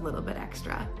just a little bit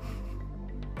extra.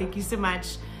 Thank you so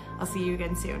much. I'll see you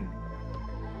again soon.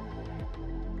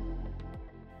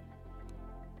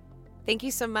 Thank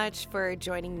you so much for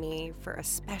joining me for a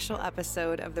special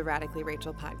episode of the Radically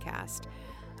Rachel podcast.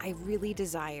 I really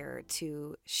desire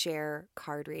to share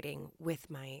card reading with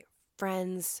my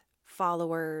friends,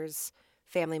 followers,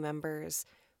 family members,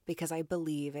 because I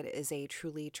believe it is a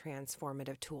truly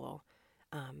transformative tool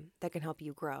that can help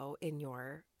you grow in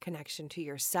your connection to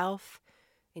yourself,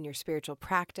 in your spiritual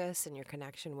practice, and your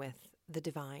connection with the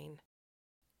divine.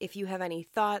 If you have any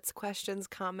thoughts, questions,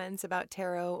 comments about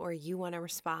tarot, or you want to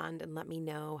respond and let me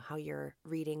know how your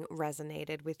reading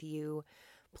resonated with you,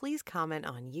 please comment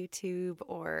on YouTube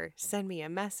or send me a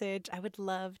message. I would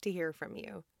love to hear from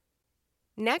you.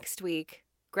 Next week,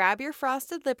 grab your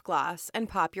frosted lip gloss and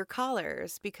pop your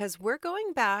collars, because we're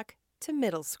going back to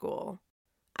middle school.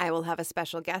 I will have a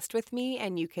special guest with me,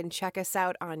 and you can check us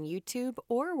out on YouTube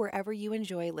or wherever you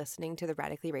enjoy listening to the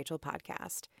Radically Rachel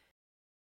podcast.